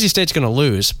 points. Boise State's going to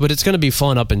lose, but it's going to be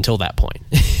fun up until that point.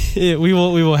 We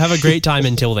will have a great time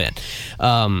until then.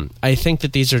 I think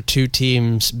that these are 2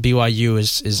 teams. BYU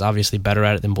is obviously better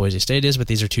at it than Boise State is, but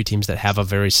these are 2 teams that have a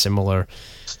very similar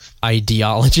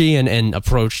ideology and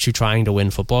approach to trying to win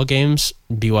football games.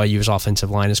 BYU's offensive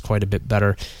line is quite a bit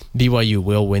better. BYU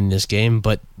will win this game,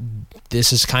 but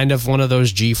this is kind of one of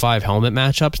those G5 helmet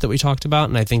matchups that we talked about,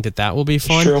 and I think that will be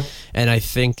fun. True. And I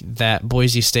think that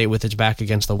Boise State, with its back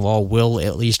against the wall, will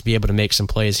at least be able to make some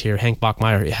plays here. Hank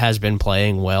Bachmeier has been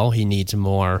playing well. He needs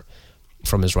more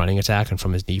from his running attack and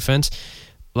from his defense.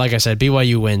 Like I said,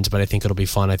 BYU wins, but I think it'll be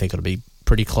fun. I think it'll be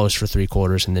pretty close for 3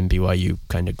 quarters, and then BYU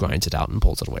kind of grinds it out and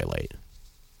pulls it away late.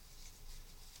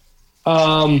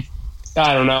 I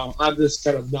don't know. I'm just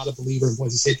kind of not a believer in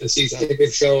Boise State this season. I think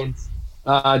they've shown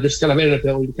just kind of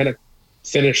inability to kind of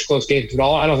finish close games at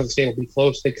all. I don't think this game will be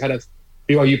close. They kind of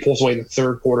BYU pulls away in the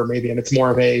 3rd quarter maybe, and it's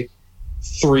more of a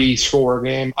 3-score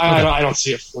game. I don't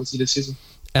see it for Boise this season.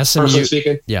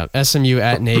 SMU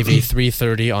at Navy,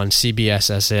 3:30 on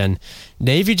CBS-SN.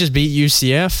 Navy just beat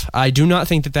UCF. I do not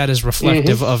think that is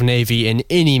reflective of Navy in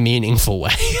any meaningful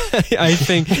way. I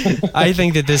think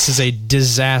that this is a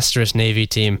disastrous Navy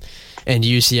team, and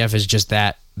UCF is just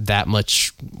that that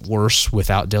much worse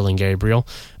without Dylan Gabriel.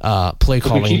 Play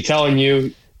calling. We keep telling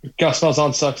you, Gus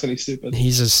Malzahn sucks and he's stupid.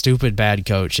 He's a stupid bad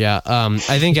coach. Yeah.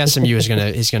 I think SMU is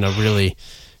gonna really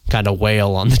kind of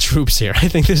wail on the troops here. I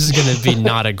think this is going to be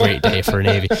not a great day for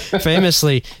Navy.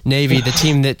 Famously, Navy, the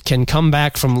team that can come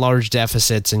back from large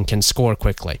deficits and can score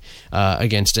quickly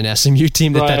against an SMU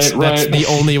team that's the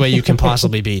only way you can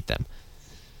possibly beat them.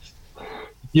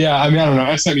 Yeah, I mean, I don't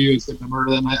know. SMU is going to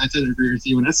murder them. I tend to agree with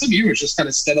you. And SMU is just kind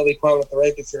of steadily climbing up the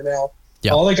rankings here now.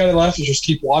 Yeah. All they got left is just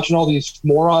keep watching all these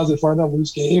morons in front of them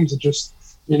lose games and just,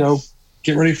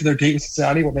 get ready for their date with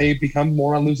Cincinnati when they become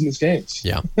more on losing these games.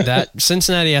 Yeah, that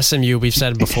Cincinnati SMU, we've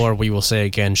said before, we will say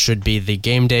again, should be the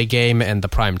game day game and the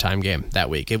primetime game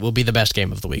that week. It will be the best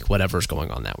game of the week, whatever's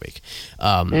going on that week.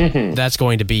 That's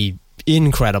going to be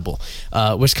incredible.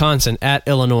 Wisconsin at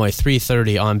Illinois,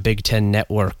 3:30 on Big Ten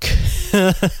Network.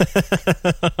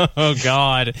 Oh,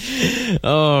 God.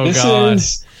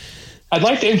 I'd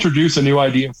like to introduce a new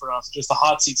idea for us, just a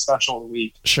hot seat special of the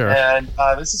week. Sure. And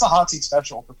this is a hot seat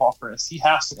special for Paul Chryst. He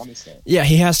has to win this game. Yeah,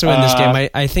 he has to win this game.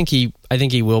 I think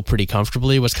he will pretty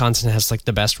comfortably. Wisconsin has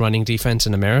the best running defense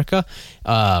in America.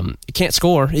 It can't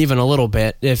score even a little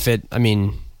bit.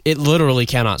 It literally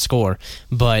cannot score.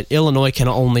 But Illinois can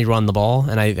only run the ball,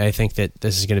 and I think that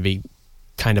this is going to be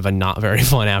kind of a not very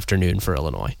fun afternoon for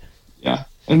Illinois. Yeah.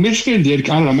 And Michigan did,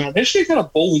 I don't know, man. Michigan kind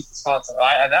of bullied Wisconsin.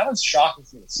 That was shocking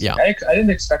to me. Yeah. I didn't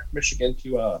expect Michigan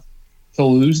to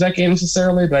lose that game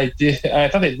necessarily, but I did. I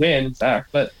thought they'd win, in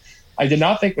fact. But I did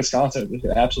not think Wisconsin was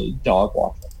going to absolutely dog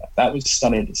walk like that. That was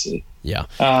stunning to see. Yeah.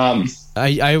 I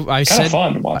said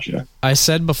fun to watch. Yeah. I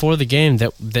said before the game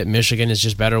that Michigan is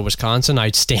just better than Wisconsin.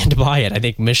 I'd stand by it. I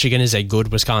think Michigan is a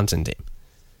good Wisconsin team.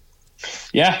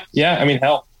 Yeah. I mean,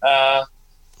 hell,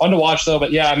 fun to watch though.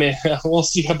 But yeah, I mean, we'll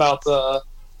see about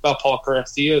Paul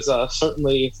Chryst. He is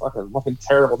certainly fucking looking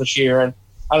terrible this year, and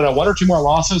I don't know, one or two more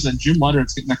losses, and Jim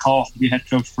Leonard's getting a call to be head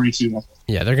coach pretty soon.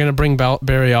 Yeah, they're going to bring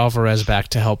Barry Alvarez back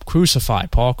to help crucify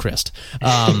Paul Chryst.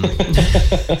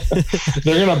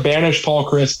 They're going to banish Paul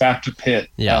Chryst back to Pitt.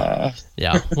 Yeah.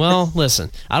 Well, listen,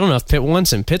 I don't know if Pitt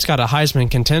wants him. Pitt's got a Heisman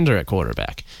contender at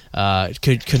quarterback.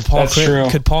 Could Paul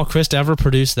Chryst ever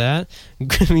produce that?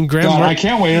 I mean, I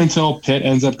can't wait until Pitt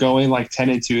ends up going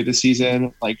 10-2 this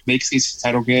season, makes his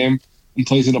title game, and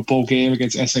plays in a bowl game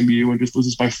against SMU and just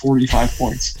loses by 45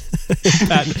 points.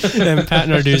 Pat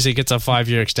Narduzzi gets a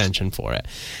 5-year extension for it.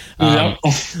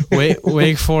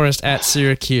 Wake Forest at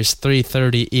Syracuse,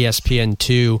 3:30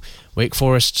 ESPN2. Wake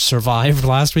Forest survived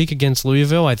last week against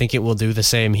Louisville. I think it will do the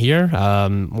same here.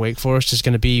 Wake Forest is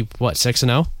going to be,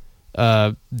 6-0?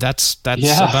 That's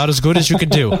about as good as you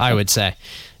could do, I would say.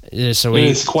 So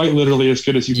it's quite literally as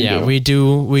good as you can do. Yeah,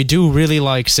 we do really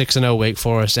like 6-0 Wake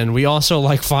Forest, and we also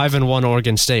like 5-1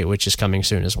 Oregon State, which is coming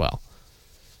soon as well.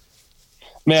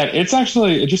 Man, it's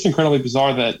actually just incredibly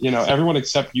bizarre that everyone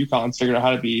except UConn's figured out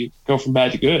how to go from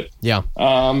bad to good. Yeah,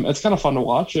 it's kind of fun to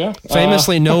watch. Yeah,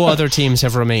 famously, no other teams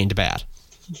have remained bad.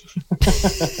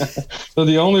 They're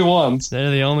the only ones.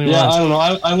 They're the only ones. Yeah, I don't know.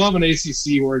 I love an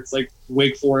ACC where it's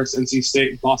Wake Forest, NC State,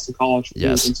 and Boston College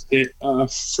against Pitt for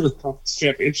the conference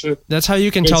championship. That's how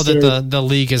you can tell that the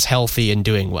league is healthy and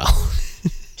doing well.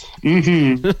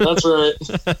 That's right.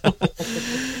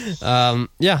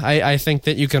 I think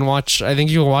that you can watch. I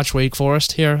think you can watch Wake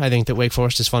Forest here. I think that Wake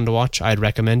Forest is fun to watch. I'd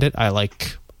recommend it. I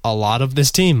like a lot of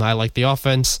this team. I like the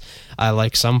offense. I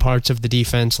like some parts of the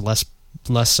defense. Less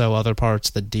so other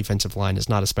parts. The defensive line is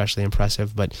not especially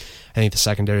impressive, but I think the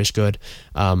secondary is good.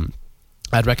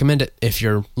 I'd recommend it if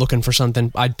you're looking for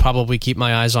something. I'd probably keep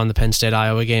my eyes on the Penn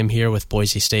State-Iowa game here with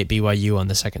Boise State BYU on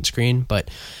the second screen, but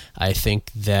I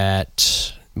think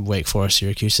that Wake Forest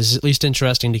Syracuse is at least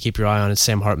interesting to keep your eye on. It's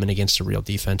Sam Hartman against a real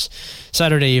defense.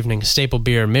 Saturday evening, Staple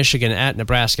Beer, Michigan at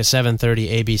Nebraska,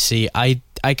 7:30 ABC.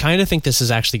 I kind of think this is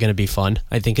actually going to be fun.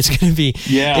 I think it's going to be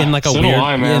in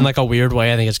a weird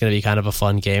way. I think it's going to be kind of a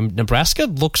fun game. Nebraska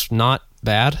looks not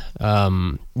bad,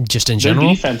 just in general.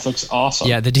 Their defense looks awesome.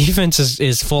 Yeah, the defense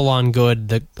is full on good.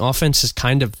 The offense is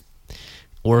kind of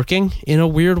working in a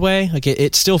weird way.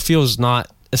 It still feels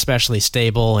not especially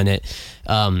stable, and it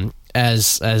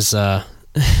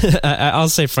I'll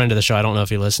say friend of the show. I don't know if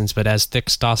he listens, but as Thick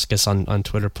Stoskus on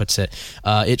Twitter puts it,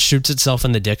 it shoots itself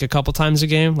in the dick a couple times a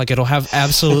game. It'll have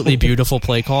absolutely beautiful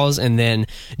play calls and then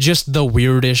just the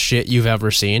weirdest shit you've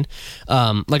ever seen.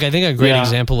 I think a great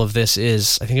example of this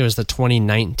is, I think it was the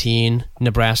 2019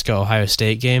 Nebraska-Ohio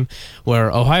State game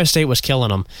where Ohio State was killing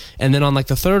them. And then on the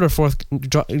third or fourth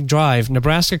drive,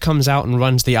 Nebraska comes out and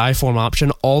runs the I-form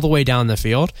option all the way down the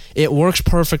field. It works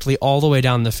perfectly all the way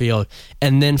down the field.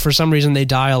 And then for some reason, they they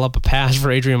dial up a pass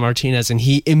for Adrian Martinez, and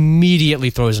he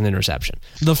immediately throws an interception.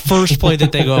 The first play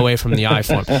that they go away from the I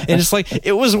form. And it's like,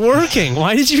 it was working.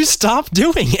 Why did you stop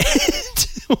doing it?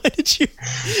 Why did you?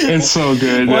 It's so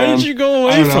good. Why did you go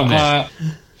away from it?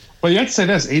 But you have to say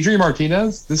this: Adrian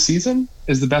Martinez this season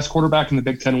is the best quarterback in the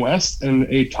Big Ten West and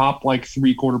a top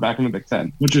 3 quarterback in the Big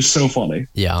Ten, which is so funny.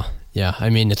 Yeah. I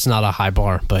mean, it's not a high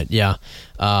bar, but yeah.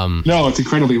 No, it's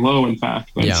incredibly low, in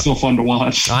fact, but it's still fun to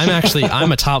watch.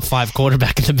 I'm a top 5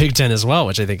 quarterback in the Big Ten as well,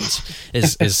 which I think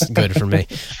is good for me.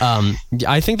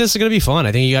 I think this is going to be fun.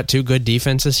 I think you got 2 good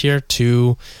defenses here,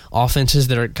 2 offenses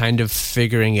that are kind of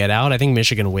figuring it out. I think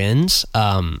Michigan wins, but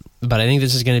I think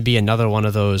this is going to be another one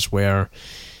of those where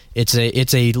it's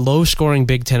a low-scoring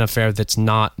Big Ten affair that's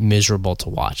not miserable to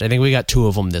watch. I think we got 2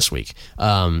 of them this week,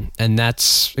 and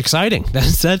that's exciting.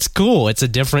 That's cool. It's a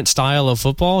different style of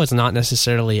football. It's not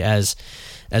necessarily as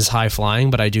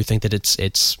high-flying, but I do think that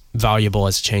it's valuable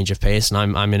as a change of pace, and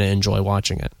I'm going to enjoy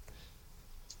watching it.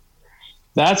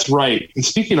 That's right. And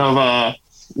speaking of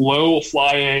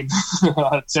low-flying,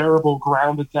 terrible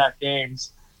ground attack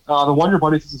games, the one your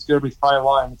buddy thinks is going to be probably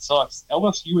line. It sucks.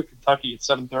 LSU at Kentucky at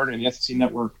 7:30 on the SEC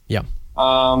Network. Yeah.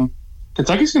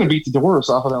 Kentucky's going to beat the doors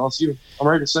off of LSU. I'm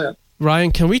ready to say it.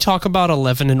 Ryan, can we talk about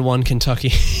 11-1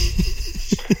 Kentucky?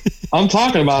 I'm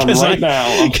talking about it right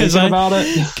now. I'm thinking about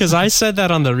it. Because I said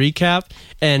that on the recap,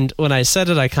 and when I said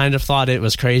it, I kind of thought it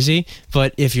was crazy.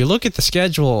 But if you look at the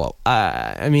schedule,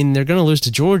 I mean, they're going to lose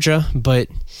to Georgia, but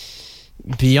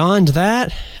beyond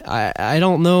that, I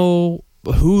don't know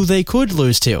who they could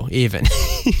lose to, even.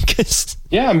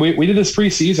 Yeah, we did this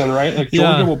preseason, right? Like,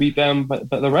 Georgia will beat them, but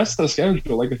the rest of the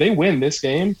schedule, like, if they win this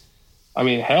game, I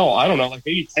mean, hell, I don't know, like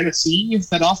maybe Tennessee, if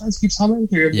that offense keeps humming,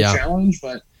 they have the challenge,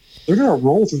 but they're going to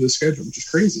roll through the schedule, which is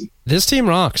crazy. This team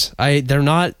rocks. They're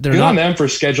not on them for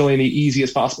scheduling the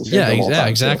easiest possible schedule. Yeah,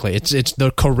 exactly. It's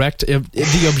the correct, the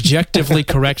objectively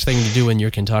correct thing to do when you're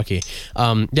Kentucky.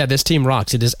 This team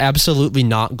rocks. It is absolutely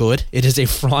not good. It is a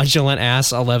fraudulent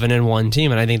ass 11-1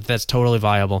 team, and I think that's totally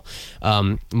viable.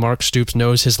 Mark Stoops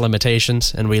knows his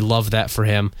limitations, and we love that for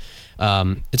him.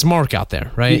 It's Mark out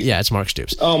there, right? Yeah, it's Mark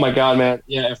Stoops. Oh my God, man!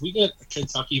 Yeah, if we get a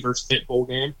Kentucky versus Pitt bowl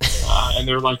game, and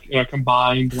they're like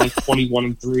combined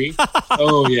 21-3,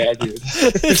 oh yeah, dude,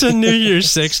 it's a New Year's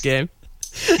 6 game.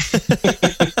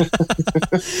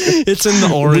 It's in the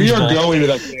Orange Bowl. We are going to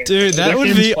that game, dude. That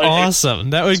would be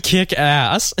awesome. That would kick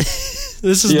ass.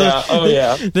 This is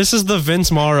This is the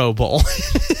Vince Morrow Bowl.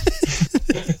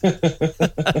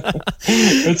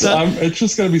 It's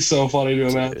just gonna be so funny to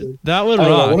imagine. That would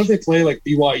rock. What if they play like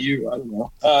BYU? I don't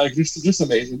know. Just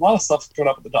amazing. A lot of stuff coming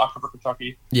up at the doctor for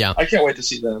Kentucky. Yeah, I can't wait to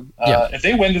see them. If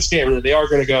they win this game, they are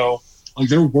going to go like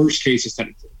their worst case is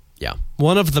 10-2. Yeah,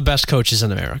 one of the best coaches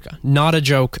in America. Not a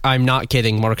joke. I'm not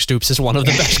kidding. Mark Stoops is one of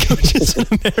the best coaches in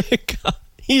America.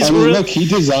 Look, he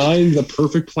designed the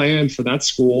perfect plan for that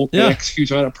school. He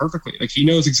executes on it perfectly. Like, he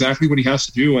knows exactly what he has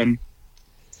to do, and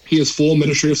he has full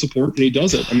administrative support, and he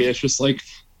does it. I mean, it's just like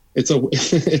it's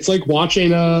like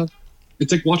watching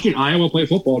Iowa play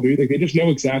football, dude. Like, they just know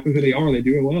exactly who they are, and they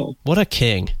do it well. What a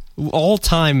king.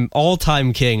 All-time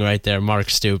king right there, Mark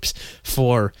Stoops,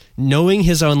 for knowing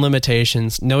his own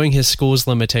limitations, knowing his school's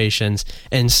limitations,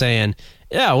 and saying,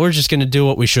 yeah, we're just going to do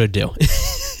what we should do.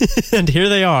 And here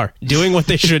they are, doing what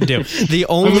they should do. The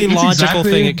only logical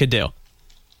thing it could do.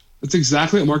 That's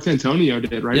exactly what Mark Antonio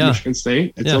did, right? Michigan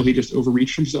State, until he just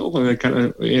overreached himself, and it kind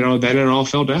of, then it all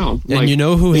fell down. And you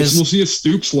know who we'll see if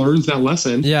Stoops learns that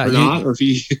lesson or not, or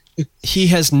if he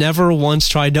has never once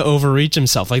tried to overreach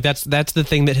himself. Like, that's the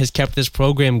thing that has kept this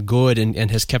program good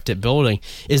and has kept it building,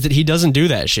 is that he doesn't do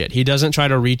that shit. He doesn't try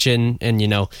to reach in and,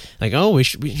 like, oh, we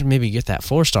should maybe get that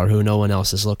 4-star who no one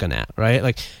else is looking at, right?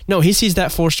 Like, no, he sees that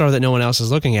 4-star that no one else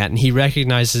is looking at, and he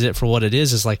recognizes it for what it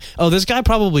is like, oh, this guy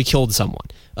probably killed someone.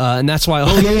 And that's why.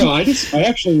 No. I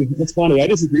actually, that's funny. I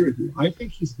disagree with you. I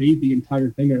think he's made the entire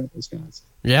thing out of those guys.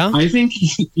 Yeah. I think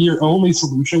your only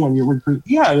solution when you're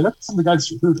recruiting, that's some of the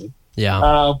guys recruited.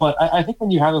 Yeah. But I think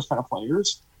when you have those kind of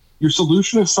players, your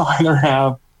solution is to either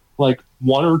have like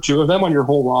 1 or 2 of them on your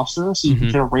whole roster, so you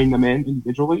can kind of rein them in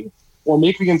individually, or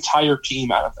make the entire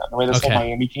team out of them, the way this whole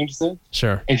Miami teams did.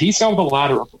 Sure. And he's gone with the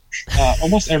latter approach.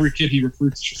 Almost every kid he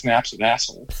recruits is just an absolute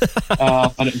asshole.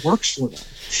 But it works for them.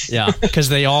 Yeah, because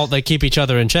they keep each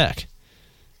other in check.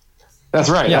 That's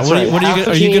right. Yeah. That's right. What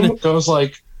are you going to goes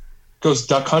like goes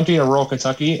duck hunting in rural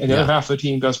Kentucky, and the other half of the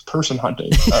team goes person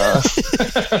hunting.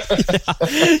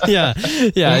 Yeah.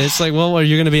 It's like, well, are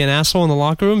you going to be an asshole in the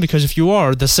locker room? Because if you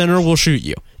are, the center will shoot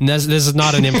you. And this is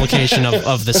not an implication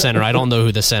of the center. I don't know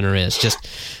who the center is. Just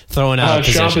throwing out.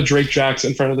 Shout out to Drake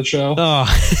Jackson, friend of the show. Oh.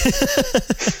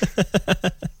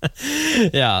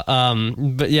 Yeah.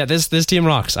 But yeah, this team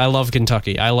rocks. I love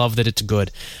Kentucky. I love that it's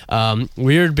good.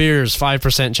 Weird Beers,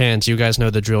 5% chance. You guys know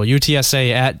the drill.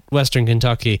 UTSA at Western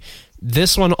Kentucky.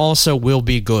 This one also will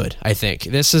be good, I think.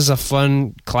 This is a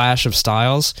fun clash of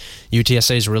styles.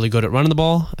 UTSA is really good at running the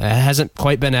ball. It hasn't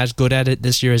quite been as good at it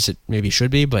this year as it maybe should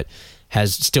be, but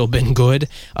has still been good.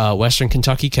 Western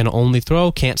Kentucky can only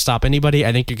throw, can't stop anybody.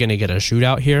 I think you're going to get a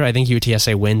shootout here. I think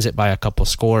UTSA wins it by a couple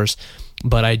scores,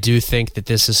 but I do think that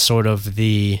this is sort of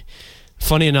the...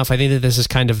 Funny enough, I think that this is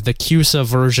kind of the CUSA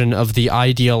version of the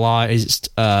idealized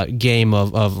game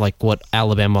of like what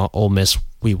Alabama Ole Miss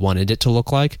we wanted it to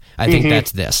look like. I think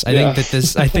that's this. I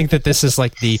think that this is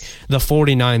like the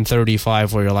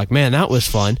 49-35 where you're like, man, that was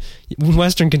fun.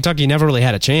 Western Kentucky never really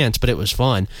had a chance, but it was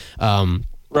fun.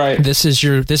 Right. This is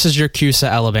your CUSA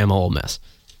Alabama Ole Miss.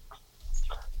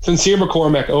 Sincere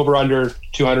McCormick over under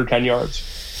 210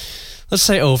 yards. Let's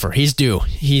say over. He's due.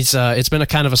 It's been a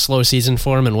kind of a slow season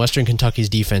for him, and Western Kentucky's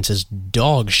defense is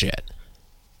dog shit.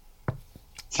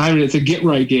 It's a get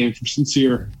right game for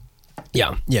Sincere.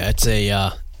 Yeah, it's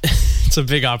a it's a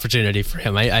big opportunity for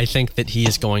him. I think that he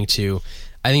is going to.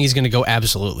 I think he's going to go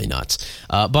absolutely nuts.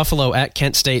 Buffalo at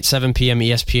Kent State, 7 p.m.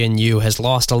 ESPNU, has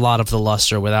lost a lot of the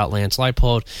luster without Lance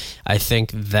Leipold. I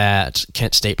think that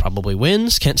Kent State probably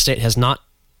wins. Kent State has not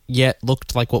yet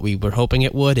looked like what we were hoping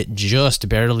it would. It just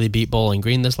barely beat Bowling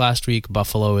Green this last week.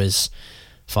 Buffalo is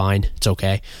fine. It's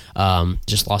okay.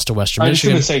 Just lost to Western Michigan. I just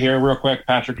want to say here real quick,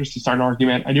 Patrick, just to start an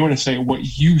argument, I do want to say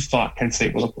what you thought Kent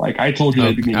State would look like. I told you at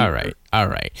the beginning. All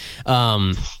right.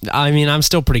 I mean, I'm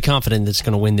still pretty confident that it's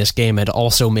going to win this game, and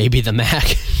also maybe the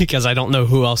MAC, because I don't know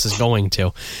who else is going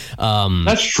to.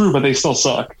 That's true, but they still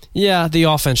suck. Yeah, the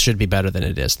offense should be better than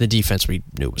it is. The defense we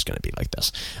knew was going to be like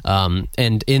this.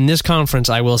 And in this conference,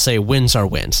 I will say wins are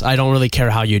wins. I don't really care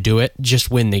how you do it. Just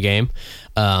win the game.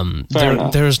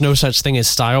 There's no such thing as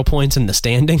style points in the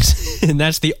standings, and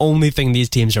that's the only thing these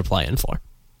teams are playing for.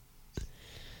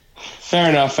 Fair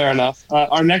enough.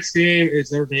 Our next game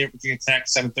is Notre Dame Virginia Tech,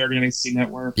 7:30 on AC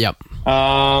Network. Yep.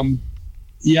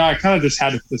 Yeah, I kind of just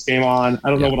had to put this game on. I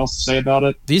don't know what else to say about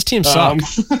it. These teams suck.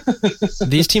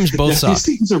 These teams both suck. These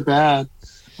teams are bad.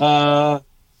 I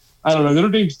don't know. Notre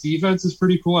Dame's defense is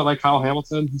pretty cool. I like Kyle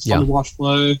Hamilton. He's fun to watch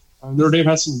play. Notre Dame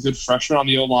has some good freshmen on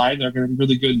the O-line. They're going to be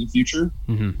really good in the future.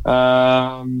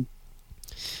 Mm-hmm.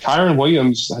 Kyron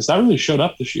Williams has not really showed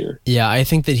up this year. Yeah, I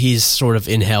think that he's sort of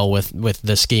in hell with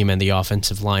the scheme and the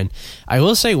offensive line. I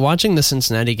will say, watching the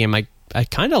Cincinnati game, I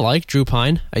kind of like Drew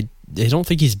Pine. I don't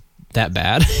think he's that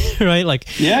bad, right?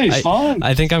 Like, yeah, he's fine.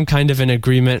 I think I'm kind of in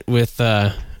agreement with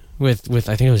I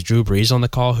think it was Drew Brees on the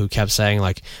call who kept saying,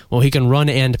 like, well, he can run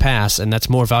and pass, and that's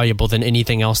more valuable than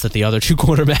anything else that the other two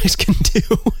quarterbacks can do.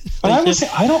 But I would say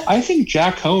I think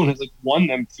Jack Cohn has won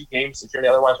them 2 games this year. They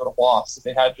otherwise would have lost if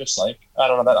they had just I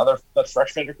don't know that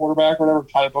freshman quarterback or whatever,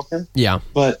 Tyler Booker. Yeah,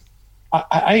 but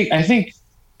I think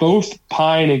both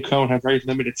Pine and Cohn have very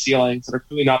limited ceilings that are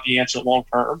clearly not the answer long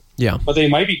term. Yeah, but they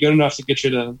might be good enough to get you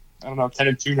to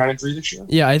 10-2, 9-3 this year.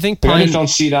 Yeah, I think Pine. I just don't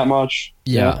see that much.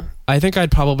 Yeah. I think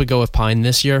I'd probably go with Pine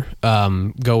this year.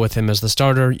 Go with him as the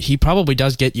starter. He probably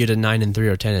does get you to 9-3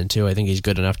 or 10-2. I think he's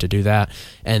good enough to do that.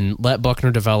 And let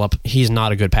Buckner develop. He's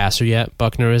not a good passer yet.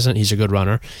 Buckner isn't. He's a good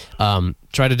runner.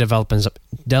 Try to develop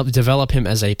him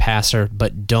as a passer,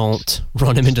 but don't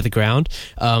run him into the ground.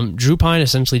 Drew Pine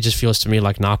essentially just feels to me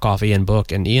like knockoff Ian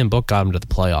Book, and Ian Book got him to the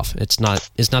playoff. It's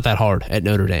not that hard at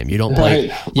Notre Dame. You don't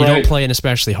play don't play an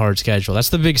especially hard schedule. That's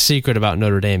the big secret about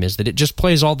Notre Dame, is that it just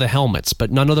plays all the helmets, but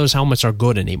none of those helmets are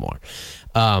good anymore.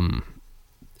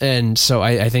 And so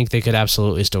I think they could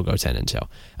absolutely still go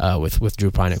 10-2 with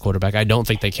Drew Pine at quarterback. I don't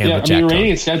think they can with Jack Cohn.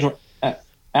 Remaining schedule.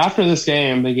 After this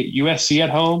game, they get USC at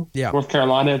home, North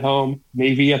Carolina at home,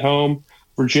 Navy at home,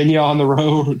 Virginia on the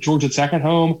road, Georgia Tech at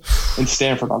home, and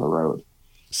Stanford on the road.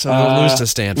 So they'll lose to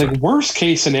Stanford. Worst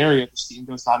case scenario, this team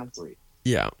goes 9-3.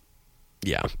 Yeah.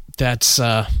 That's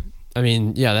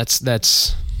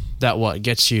that's what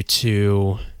gets you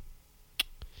to.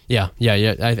 Yeah.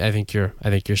 I think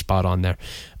you're spot on there.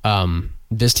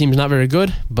 This team's not very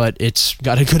good, but it's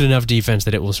got a good enough defense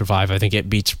that it will survive. I think it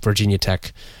beats Virginia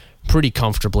Tech pretty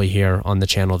comfortably here on the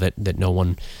channel that no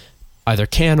one either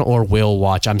can or will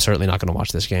watch. I'm certainly not going to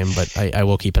watch this game, but I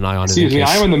will keep an eye on it. Excuse me,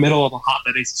 I'm in the middle of a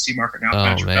hotbed ACC market now.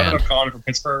 Oh, man. I'm calling from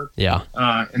Pittsburgh. Yeah.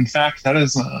 In fact, that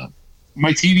is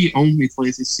my TV only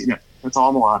plays ACC That's all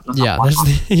I'm watching. Yeah,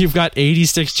 you've got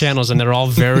 86 channels, and they're all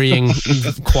varying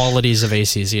qualities of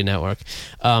ACC network.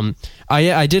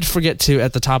 I did forget to,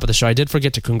 at the top of the show, I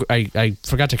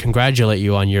forgot to congratulate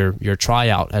you on your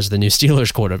tryout as the new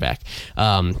Steelers quarterback.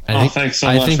 Thanks so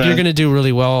much, I think man. you're going to do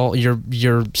really well.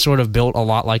 You're sort of built a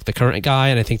lot like the current guy,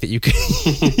 and I think that you can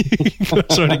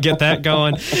sort of get that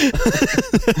going.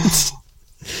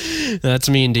 That's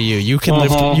mean to you. You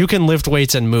can lift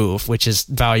weights and move, which is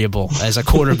valuable as a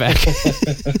quarterback.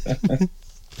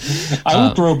 I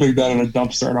would throw Big Ben in a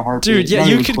dumpster in a heartbeat. Dude, yeah,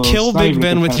 you could kill Big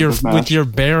Ben with your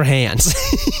bare hands.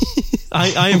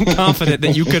 I am confident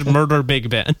that you could murder Big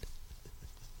Ben.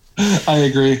 I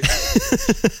agree.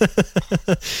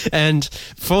 And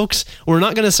folks, we're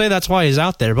not going to say that's why he's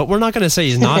out there, but we're not going to say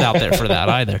he's not out there for that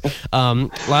either.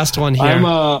 Last one here.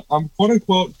 I'm quote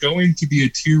unquote going to be a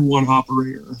tier 1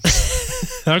 operator.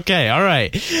 Okay, all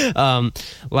right.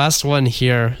 Last one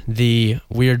here. The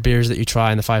weird beers that you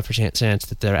try and the 5% chance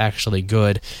that they're actually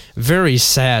good. Very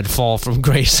sad fall from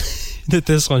grace that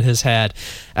this one has had.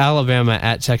 Alabama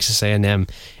at Texas A&M,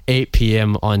 8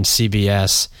 p.m. on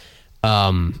CBS.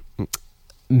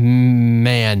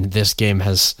 Man, this game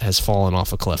has fallen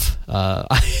off a cliff.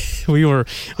 We were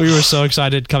so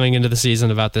excited coming into the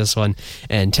season about this one,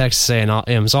 and Texas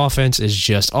A&M's offense is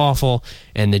just awful,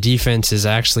 and the defense is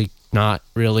actually not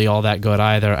really all that good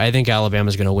either. I think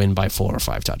Alabama's going to win by 4 or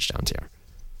 5 touchdowns here.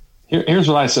 Here's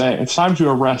what I say. It's time to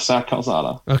arrest Zach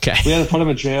Calzada. Okay. We have to put him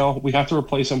in jail. We have to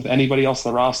replace him with anybody else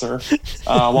on the roster.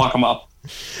 Lock him up.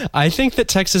 I think that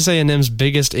Texas A&M's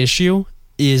biggest issue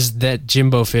is that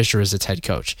Jimbo Fisher is its head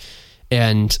coach.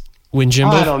 And when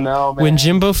I don't know, man. When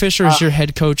Jimbo Fisher is your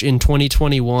head coach in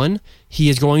 2021, he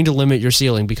is going to limit your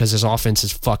ceiling because his offense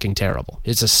is fucking terrible.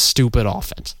 It's a stupid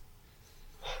offense.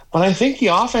 But I think the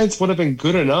offense would have been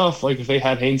good enough, like if they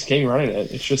had Haynes King running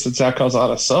it. It's just that Zach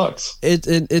Calzada sucks.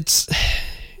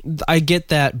 I get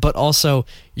that, but also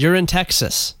you're in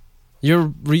Texas.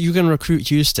 You can recruit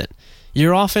Houston.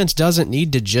 Your offense doesn't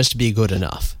need to just be good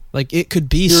enough. Like, it could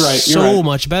be so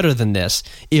much better than this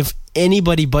if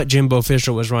anybody but Jimbo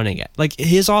Fisher was running it. Like,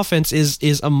 his offense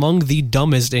is among the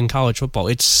dumbest in college football.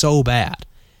 It's so bad.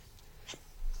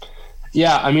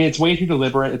 Yeah, I mean, it's way too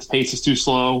deliberate. Its pace is too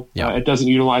slow. Yeah. It doesn't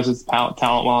utilize its talent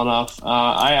well enough.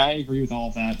 I agree with all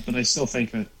of that, but I still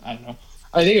think that, I don't know.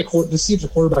 I think this seems a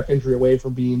quarterback injury away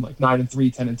from being like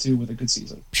 9-3, 10-2 with a good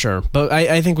season. Sure, but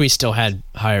I think we still had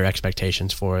higher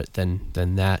expectations for it than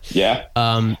that. Yeah,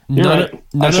 you're right.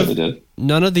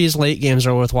 None of these late games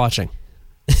are worth watching.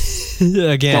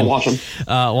 Again, don't watch them.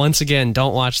 Once again,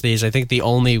 don't watch these. I think the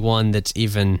only one that's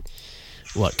even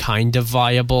kind of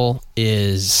viable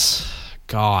is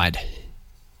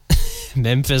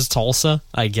Memphis Tulsa,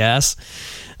 I guess.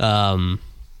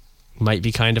 Might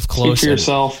be kind of close. Speak for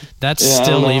yourself. That's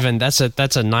still even. That's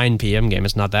a 9 p.m. game.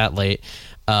 It's not that late.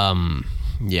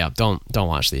 Yeah, don't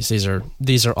watch these. These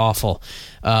are awful.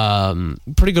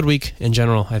 Pretty good week in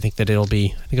general. I think it'll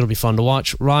be fun to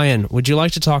watch. Ryan, would you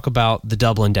like to talk about the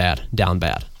Dublin Dad down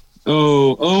bad?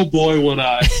 Oh boy, would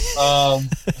I.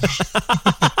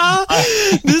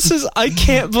 I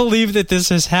can't believe that this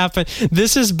has happened.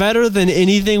 This is better than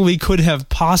anything we could have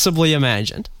possibly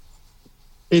imagined.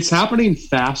 It's happening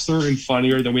faster and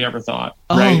funnier than we ever thought.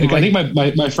 Right? I think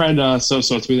my friend So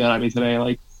tweeted that at me today.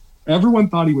 Like, everyone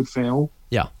thought he would fail.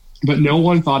 Yeah. But no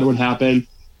one thought it would happen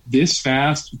this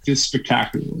fast, this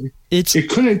spectacularly. It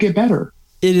couldn't get better.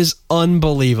 It is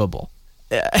unbelievable.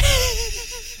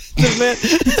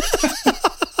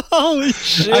 Holy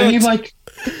shit. I mean, like,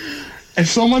 if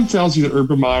someone tells you that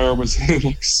Urban Meyer was in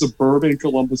like suburban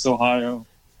Columbus, Ohio,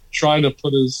 trying to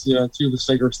put his two of his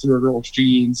fingers through a girl's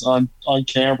jeans on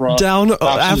camera, down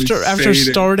after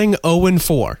starting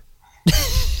 0-4,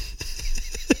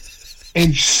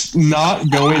 and just not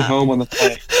going home on the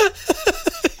plane.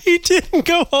 He didn't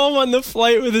go home on the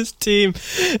flight with his team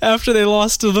after they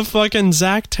lost to the fucking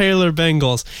Zach Taylor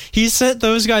Bengals. He sent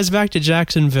those guys back to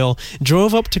Jacksonville,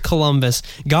 drove up to Columbus,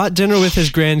 got dinner with his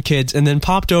grandkids, and then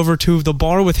popped over to the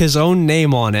bar with his own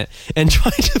name on it and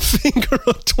tried to finger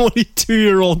a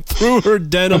 22-year-old through her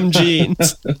denim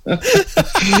jeans.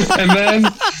 And then,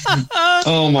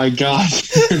 oh my God,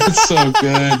 it's so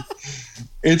good.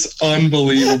 It's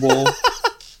unbelievable.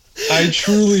 I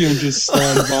truly am just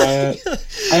stunned by it.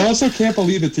 I also can't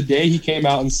believe that today he came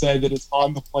out and said that it's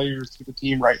on the players to the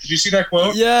team right. Did you see that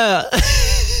quote? Yeah.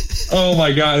 Oh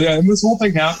my God, yeah. And this whole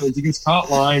thing happens. He gets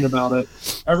caught lying about it.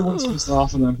 Everyone's pissed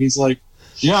off on him. He's like,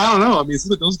 yeah, I don't know. I mean, it's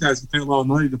like those guys can pay a lot of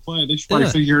money to play. They should probably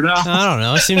figure it out. I don't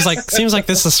know. It seems like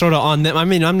this is sort of on them. I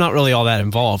mean, I'm not really all that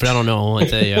involved. I don't know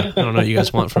what you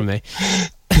guys want from me.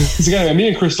 Me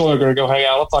and Chris Doyle are going to go hang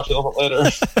out. I'll talk to you a little bit later.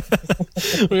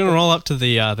 We're going to roll up to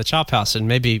the Chop House and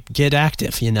maybe get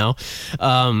active, It's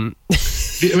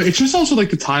just also like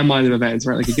the timeline of events,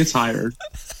 right? Like he gets hired.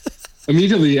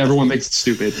 Immediately, everyone makes it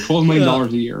stupid. $12 million a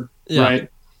year, right?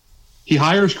 He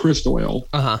hires Chris Doyle.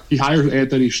 He hires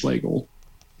Anthony Schlegel.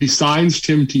 He signs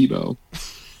Tim Tebow.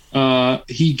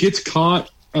 He gets caught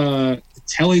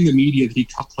telling the media that he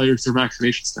cut players their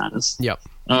vaccination status. Yep.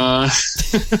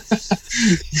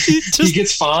 He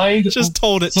gets fined. Just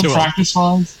told it to him. Practice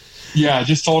fines. Yeah,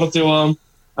 just told it to him.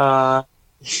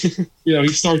 He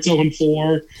starts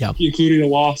 0-4, including a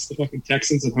loss to the fucking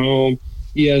Texans at home.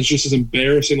 He has just as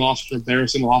embarrassing loss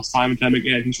time and time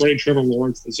again. He's running Trevor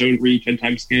Lawrence the zone read 10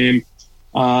 times a game.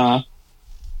 Now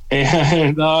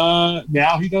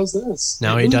he does this.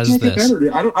 Now he does this.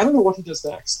 I don't know what he does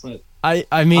next, but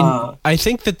I mean, I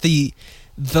think that the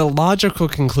logical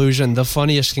conclusion, the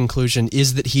funniest conclusion,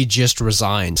 is that he just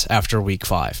resigns after week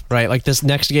 5, right? Like this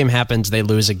next game happens, they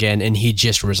lose again, and he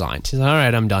just resigns. He's like, all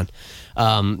right, I'm done.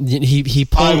 He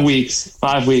 5 weeks.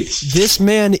 5 weeks. This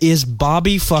man is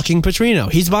Bobby fucking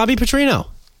Petrino. He's Bobby Petrino,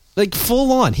 like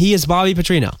full on. He is Bobby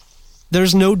Petrino.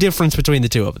 There's no difference between the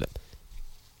two of them.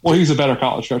 Well, he's a better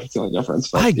college coach. That's the only difference.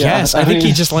 But, I guess. I think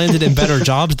he just landed in better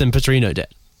jobs than Petrino did.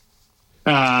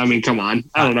 I mean, come on.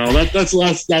 I don't know. That's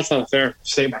not a fair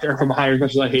statement from Meyer, as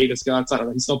much as I hate his guts. I don't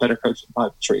know. He's still a better coach than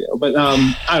Bobby Petrino. But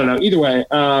I don't know. Either way,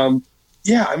 I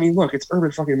mean, look, it's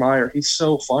Urban fucking Meyer. He's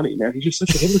so funny, man. He's just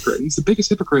such a hypocrite. He's the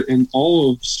biggest hypocrite in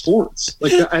all of sports.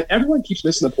 Like, everyone keeps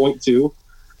missing the point, too,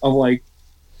 of, like,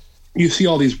 you see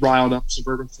all these riled up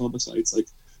suburban Columbus-ites, like,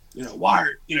 why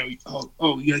are,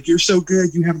 you're so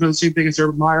good, you haven't done the same thing as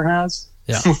Urban Meyer has?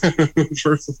 Yeah.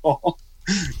 First of all,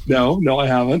 no, I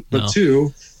haven't. But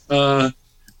two,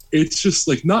 it's just,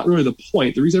 like, not really the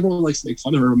point. The reason everyone likes to make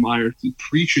fun of Urban Meyer is he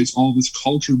preaches all this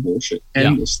culture bullshit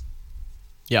endlessly.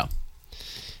 Yeah.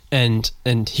 And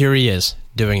here he is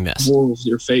doing this. Morals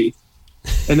your faith.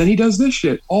 And then he does this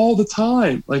shit all the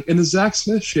time. Like, in the Zach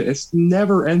Smith shit, it's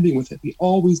never ending with him. He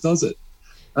always does it.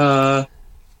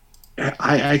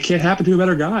 I can't happen to a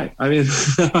better guy. I mean,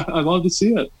 I love to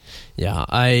see it. Yeah,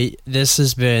 this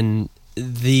has been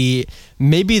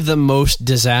maybe the most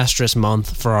disastrous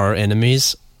month for our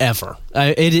enemies ever.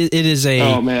 It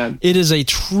is a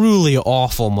truly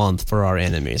awful month for our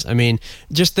enemies. I mean,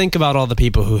 just think about all the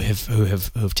people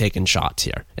who've taken shots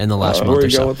here in the last month or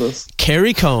so. With this?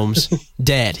 Kerry Combs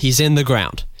dead. He's in the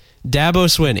ground. Dabo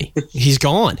Swinney, he's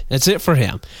gone. That's it for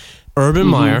him. Urban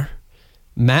Meyer.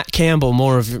 Matt Campbell,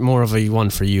 more of a one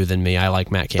for you than me. I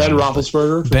like Matt Campbell.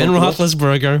 Ben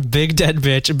Roethlisberger, big dead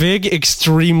bitch, big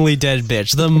extremely dead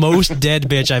bitch, the most dead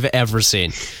bitch I've ever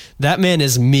seen. That man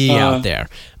is me out there.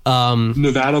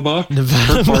 Nevada Buck.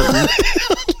 Oh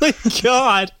my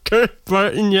God, Kurt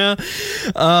Barton, yeah.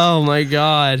 Oh my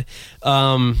God,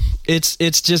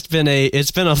 it's just been a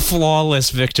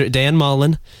flawless victory. Dan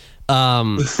Mullen.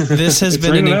 This has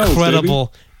been an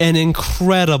incredible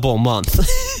month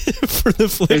for the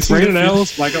Flick. It's raining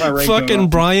L's. Fucking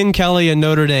Brian Kelly and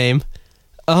Notre Dame.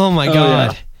 Oh my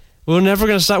God. Yeah. We're never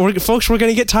going to stop. We're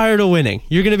going to get tired of winning.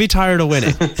 You're going to be tired of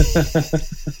winning. It's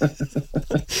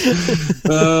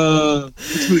been a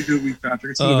good week,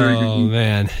 Patrick. It's been a very good week. Oh,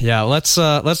 man. Yeah, let's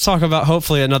talk about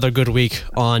hopefully another good week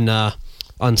on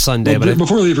Sunday. Well,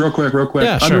 before we leave, real quick,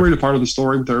 yeah, sure. Underrated part of the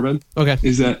story with Urban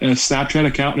is that a Snapchat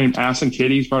account named Ass and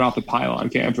Kitties brought out the pylon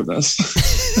cam for this.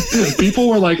 People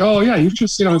were like, oh, yeah, he was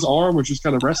just, his arm was just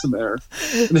kind of resting there.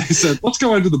 And they said, let's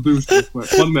go into the booth real quick.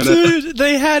 1 minute. Dude,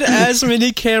 they had as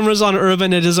many cameras on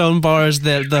Urban at his own bars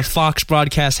that the Fox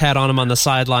broadcast had on him on the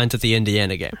sidelines at the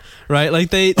Indiana game, right? Like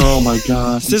oh, my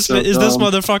God. Is this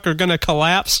motherfucker going to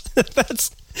collapse?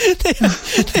 They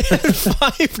had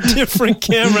 5 different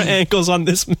camera angles on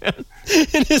this man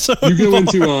in his own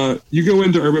You go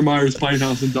into Urban Meyer's Pine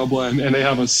House in Dublin, and they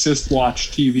have a Cyst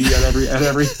Watch TV at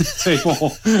every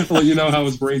table. I'll let you know how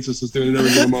his brain cyst is doing at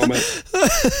every given moment.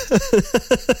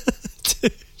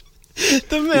 Dude,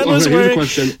 the man was wearing.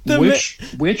 Question: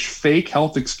 which fake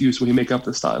health excuse will he make up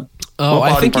this time? Oh,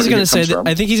 I think he's going to say that.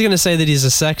 I think he's going to say that he's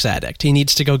a sex addict. He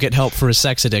needs to go get help for his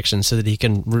sex addiction so that he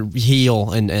can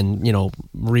heal and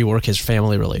rework his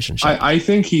family relationship. I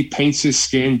think he paints his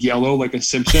skin yellow like a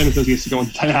Simpson because he has to go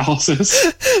into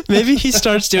dialysis. Maybe he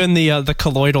starts doing the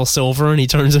colloidal silver and he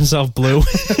turns himself blue.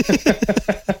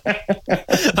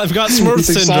 I've got Smurf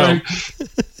syndrome.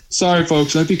 Sorry,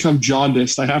 folks. I've become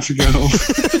jaundiced. I have to go.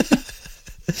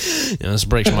 This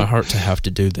breaks my heart to have to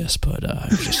do this, but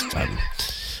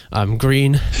I'm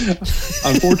green.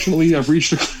 Unfortunately, I've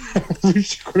reached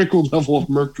reached a critical level of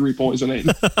mercury poisoning.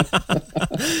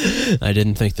 I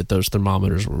didn't think that those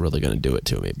thermometers were really going to do it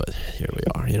to me, but here we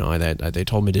are. You know, they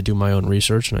told me to do my own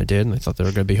research, and I did, and I thought they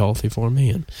were going to be healthy for me,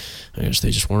 and I guess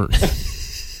they just weren't.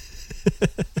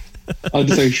 I'd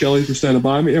just thank Shelley for standing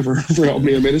by me, for helping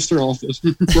me administer all of those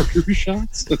mercury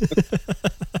shots.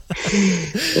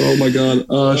 Oh my god!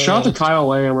 Shout out to Kyle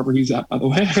Lamb, wherever he's at, by the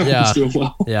way. He's doing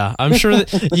well. Yeah, I'm sure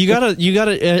that you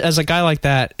gotta as a guy like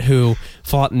that who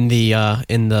fought in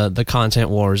the content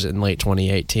wars in late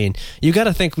 2018. You got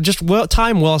to think just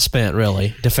time well spent,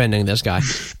 really, defending this guy.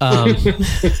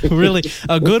 Really,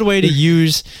 a good way to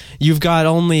use. You've got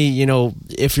only,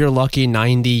 if you're lucky,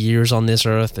 90 years on this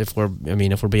earth. If we're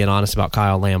being honest about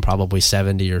Kyle Lamb, probably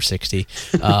 70 or 60.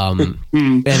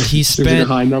 And he spent a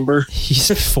high number.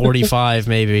 He's 45,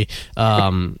 maybe.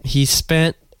 He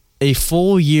spent a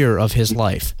full year of his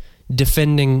life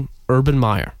defending Urban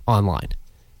Meyer online.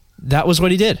 That was what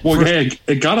he did. Well,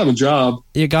 it got him a job.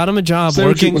 You got him a job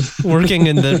working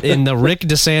in the Rick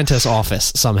DeSantis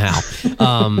office somehow.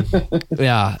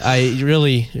 Yeah, I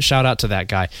really shout out to that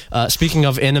guy. Speaking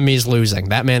of enemies losing,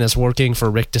 that man is working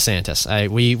for Rick DeSantis.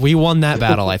 We won that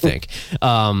battle, I think.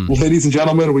 Ladies and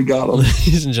gentlemen, we got him.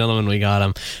 Ladies and gentlemen, we got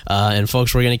him. And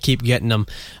folks, we're going to keep getting them.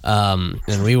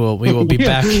 And we will be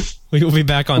back. We will be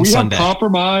back on Sunday.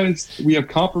 We have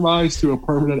compromised to a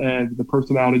permanent end the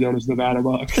personality known as Nevada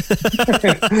Buck. If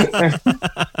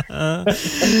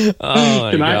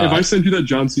I send you that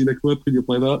John Cena clip, can you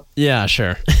play that? Yeah,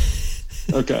 sure.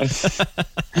 Okay.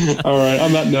 All right.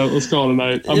 On that note, let's call it a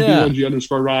night. I'm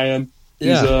B1G_Ryan.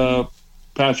 He's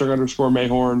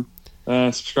Patrick_Mayhorn.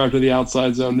 Subscribe to the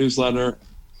Outside Zone newsletter.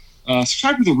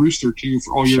 Subscribe to the Rooster too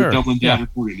for all your Dublin Dad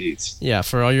reporting needs. Yeah,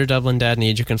 for all your Dublin Dad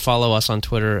needs, you can follow us on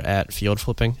Twitter at Field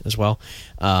Flipping as well.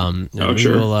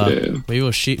 We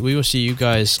will see you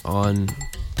guys on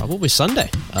probably Sunday.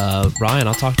 Ryan,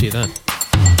 I'll talk to you then.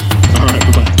 All right,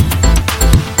 bye-bye.